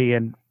quickly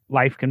and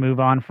life can move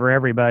on for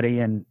everybody,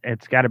 and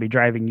it's got to be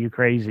driving you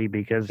crazy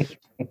because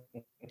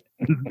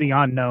the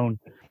unknown.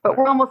 But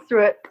we're almost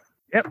through it.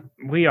 Yep,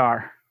 we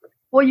are.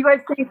 Well, you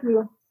guys, thank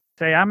you.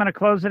 Say, I'm going to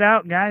close it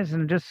out, guys,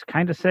 and just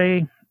kind of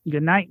say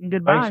good night and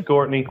goodbye. Thanks,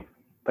 Courtney.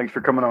 Thanks for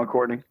coming on,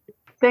 Courtney.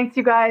 Thanks,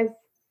 you guys.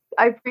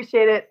 I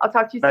appreciate it. I'll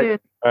talk to you Bye. soon.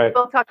 All right.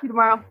 I'll talk to you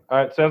tomorrow. All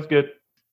right. Sounds good.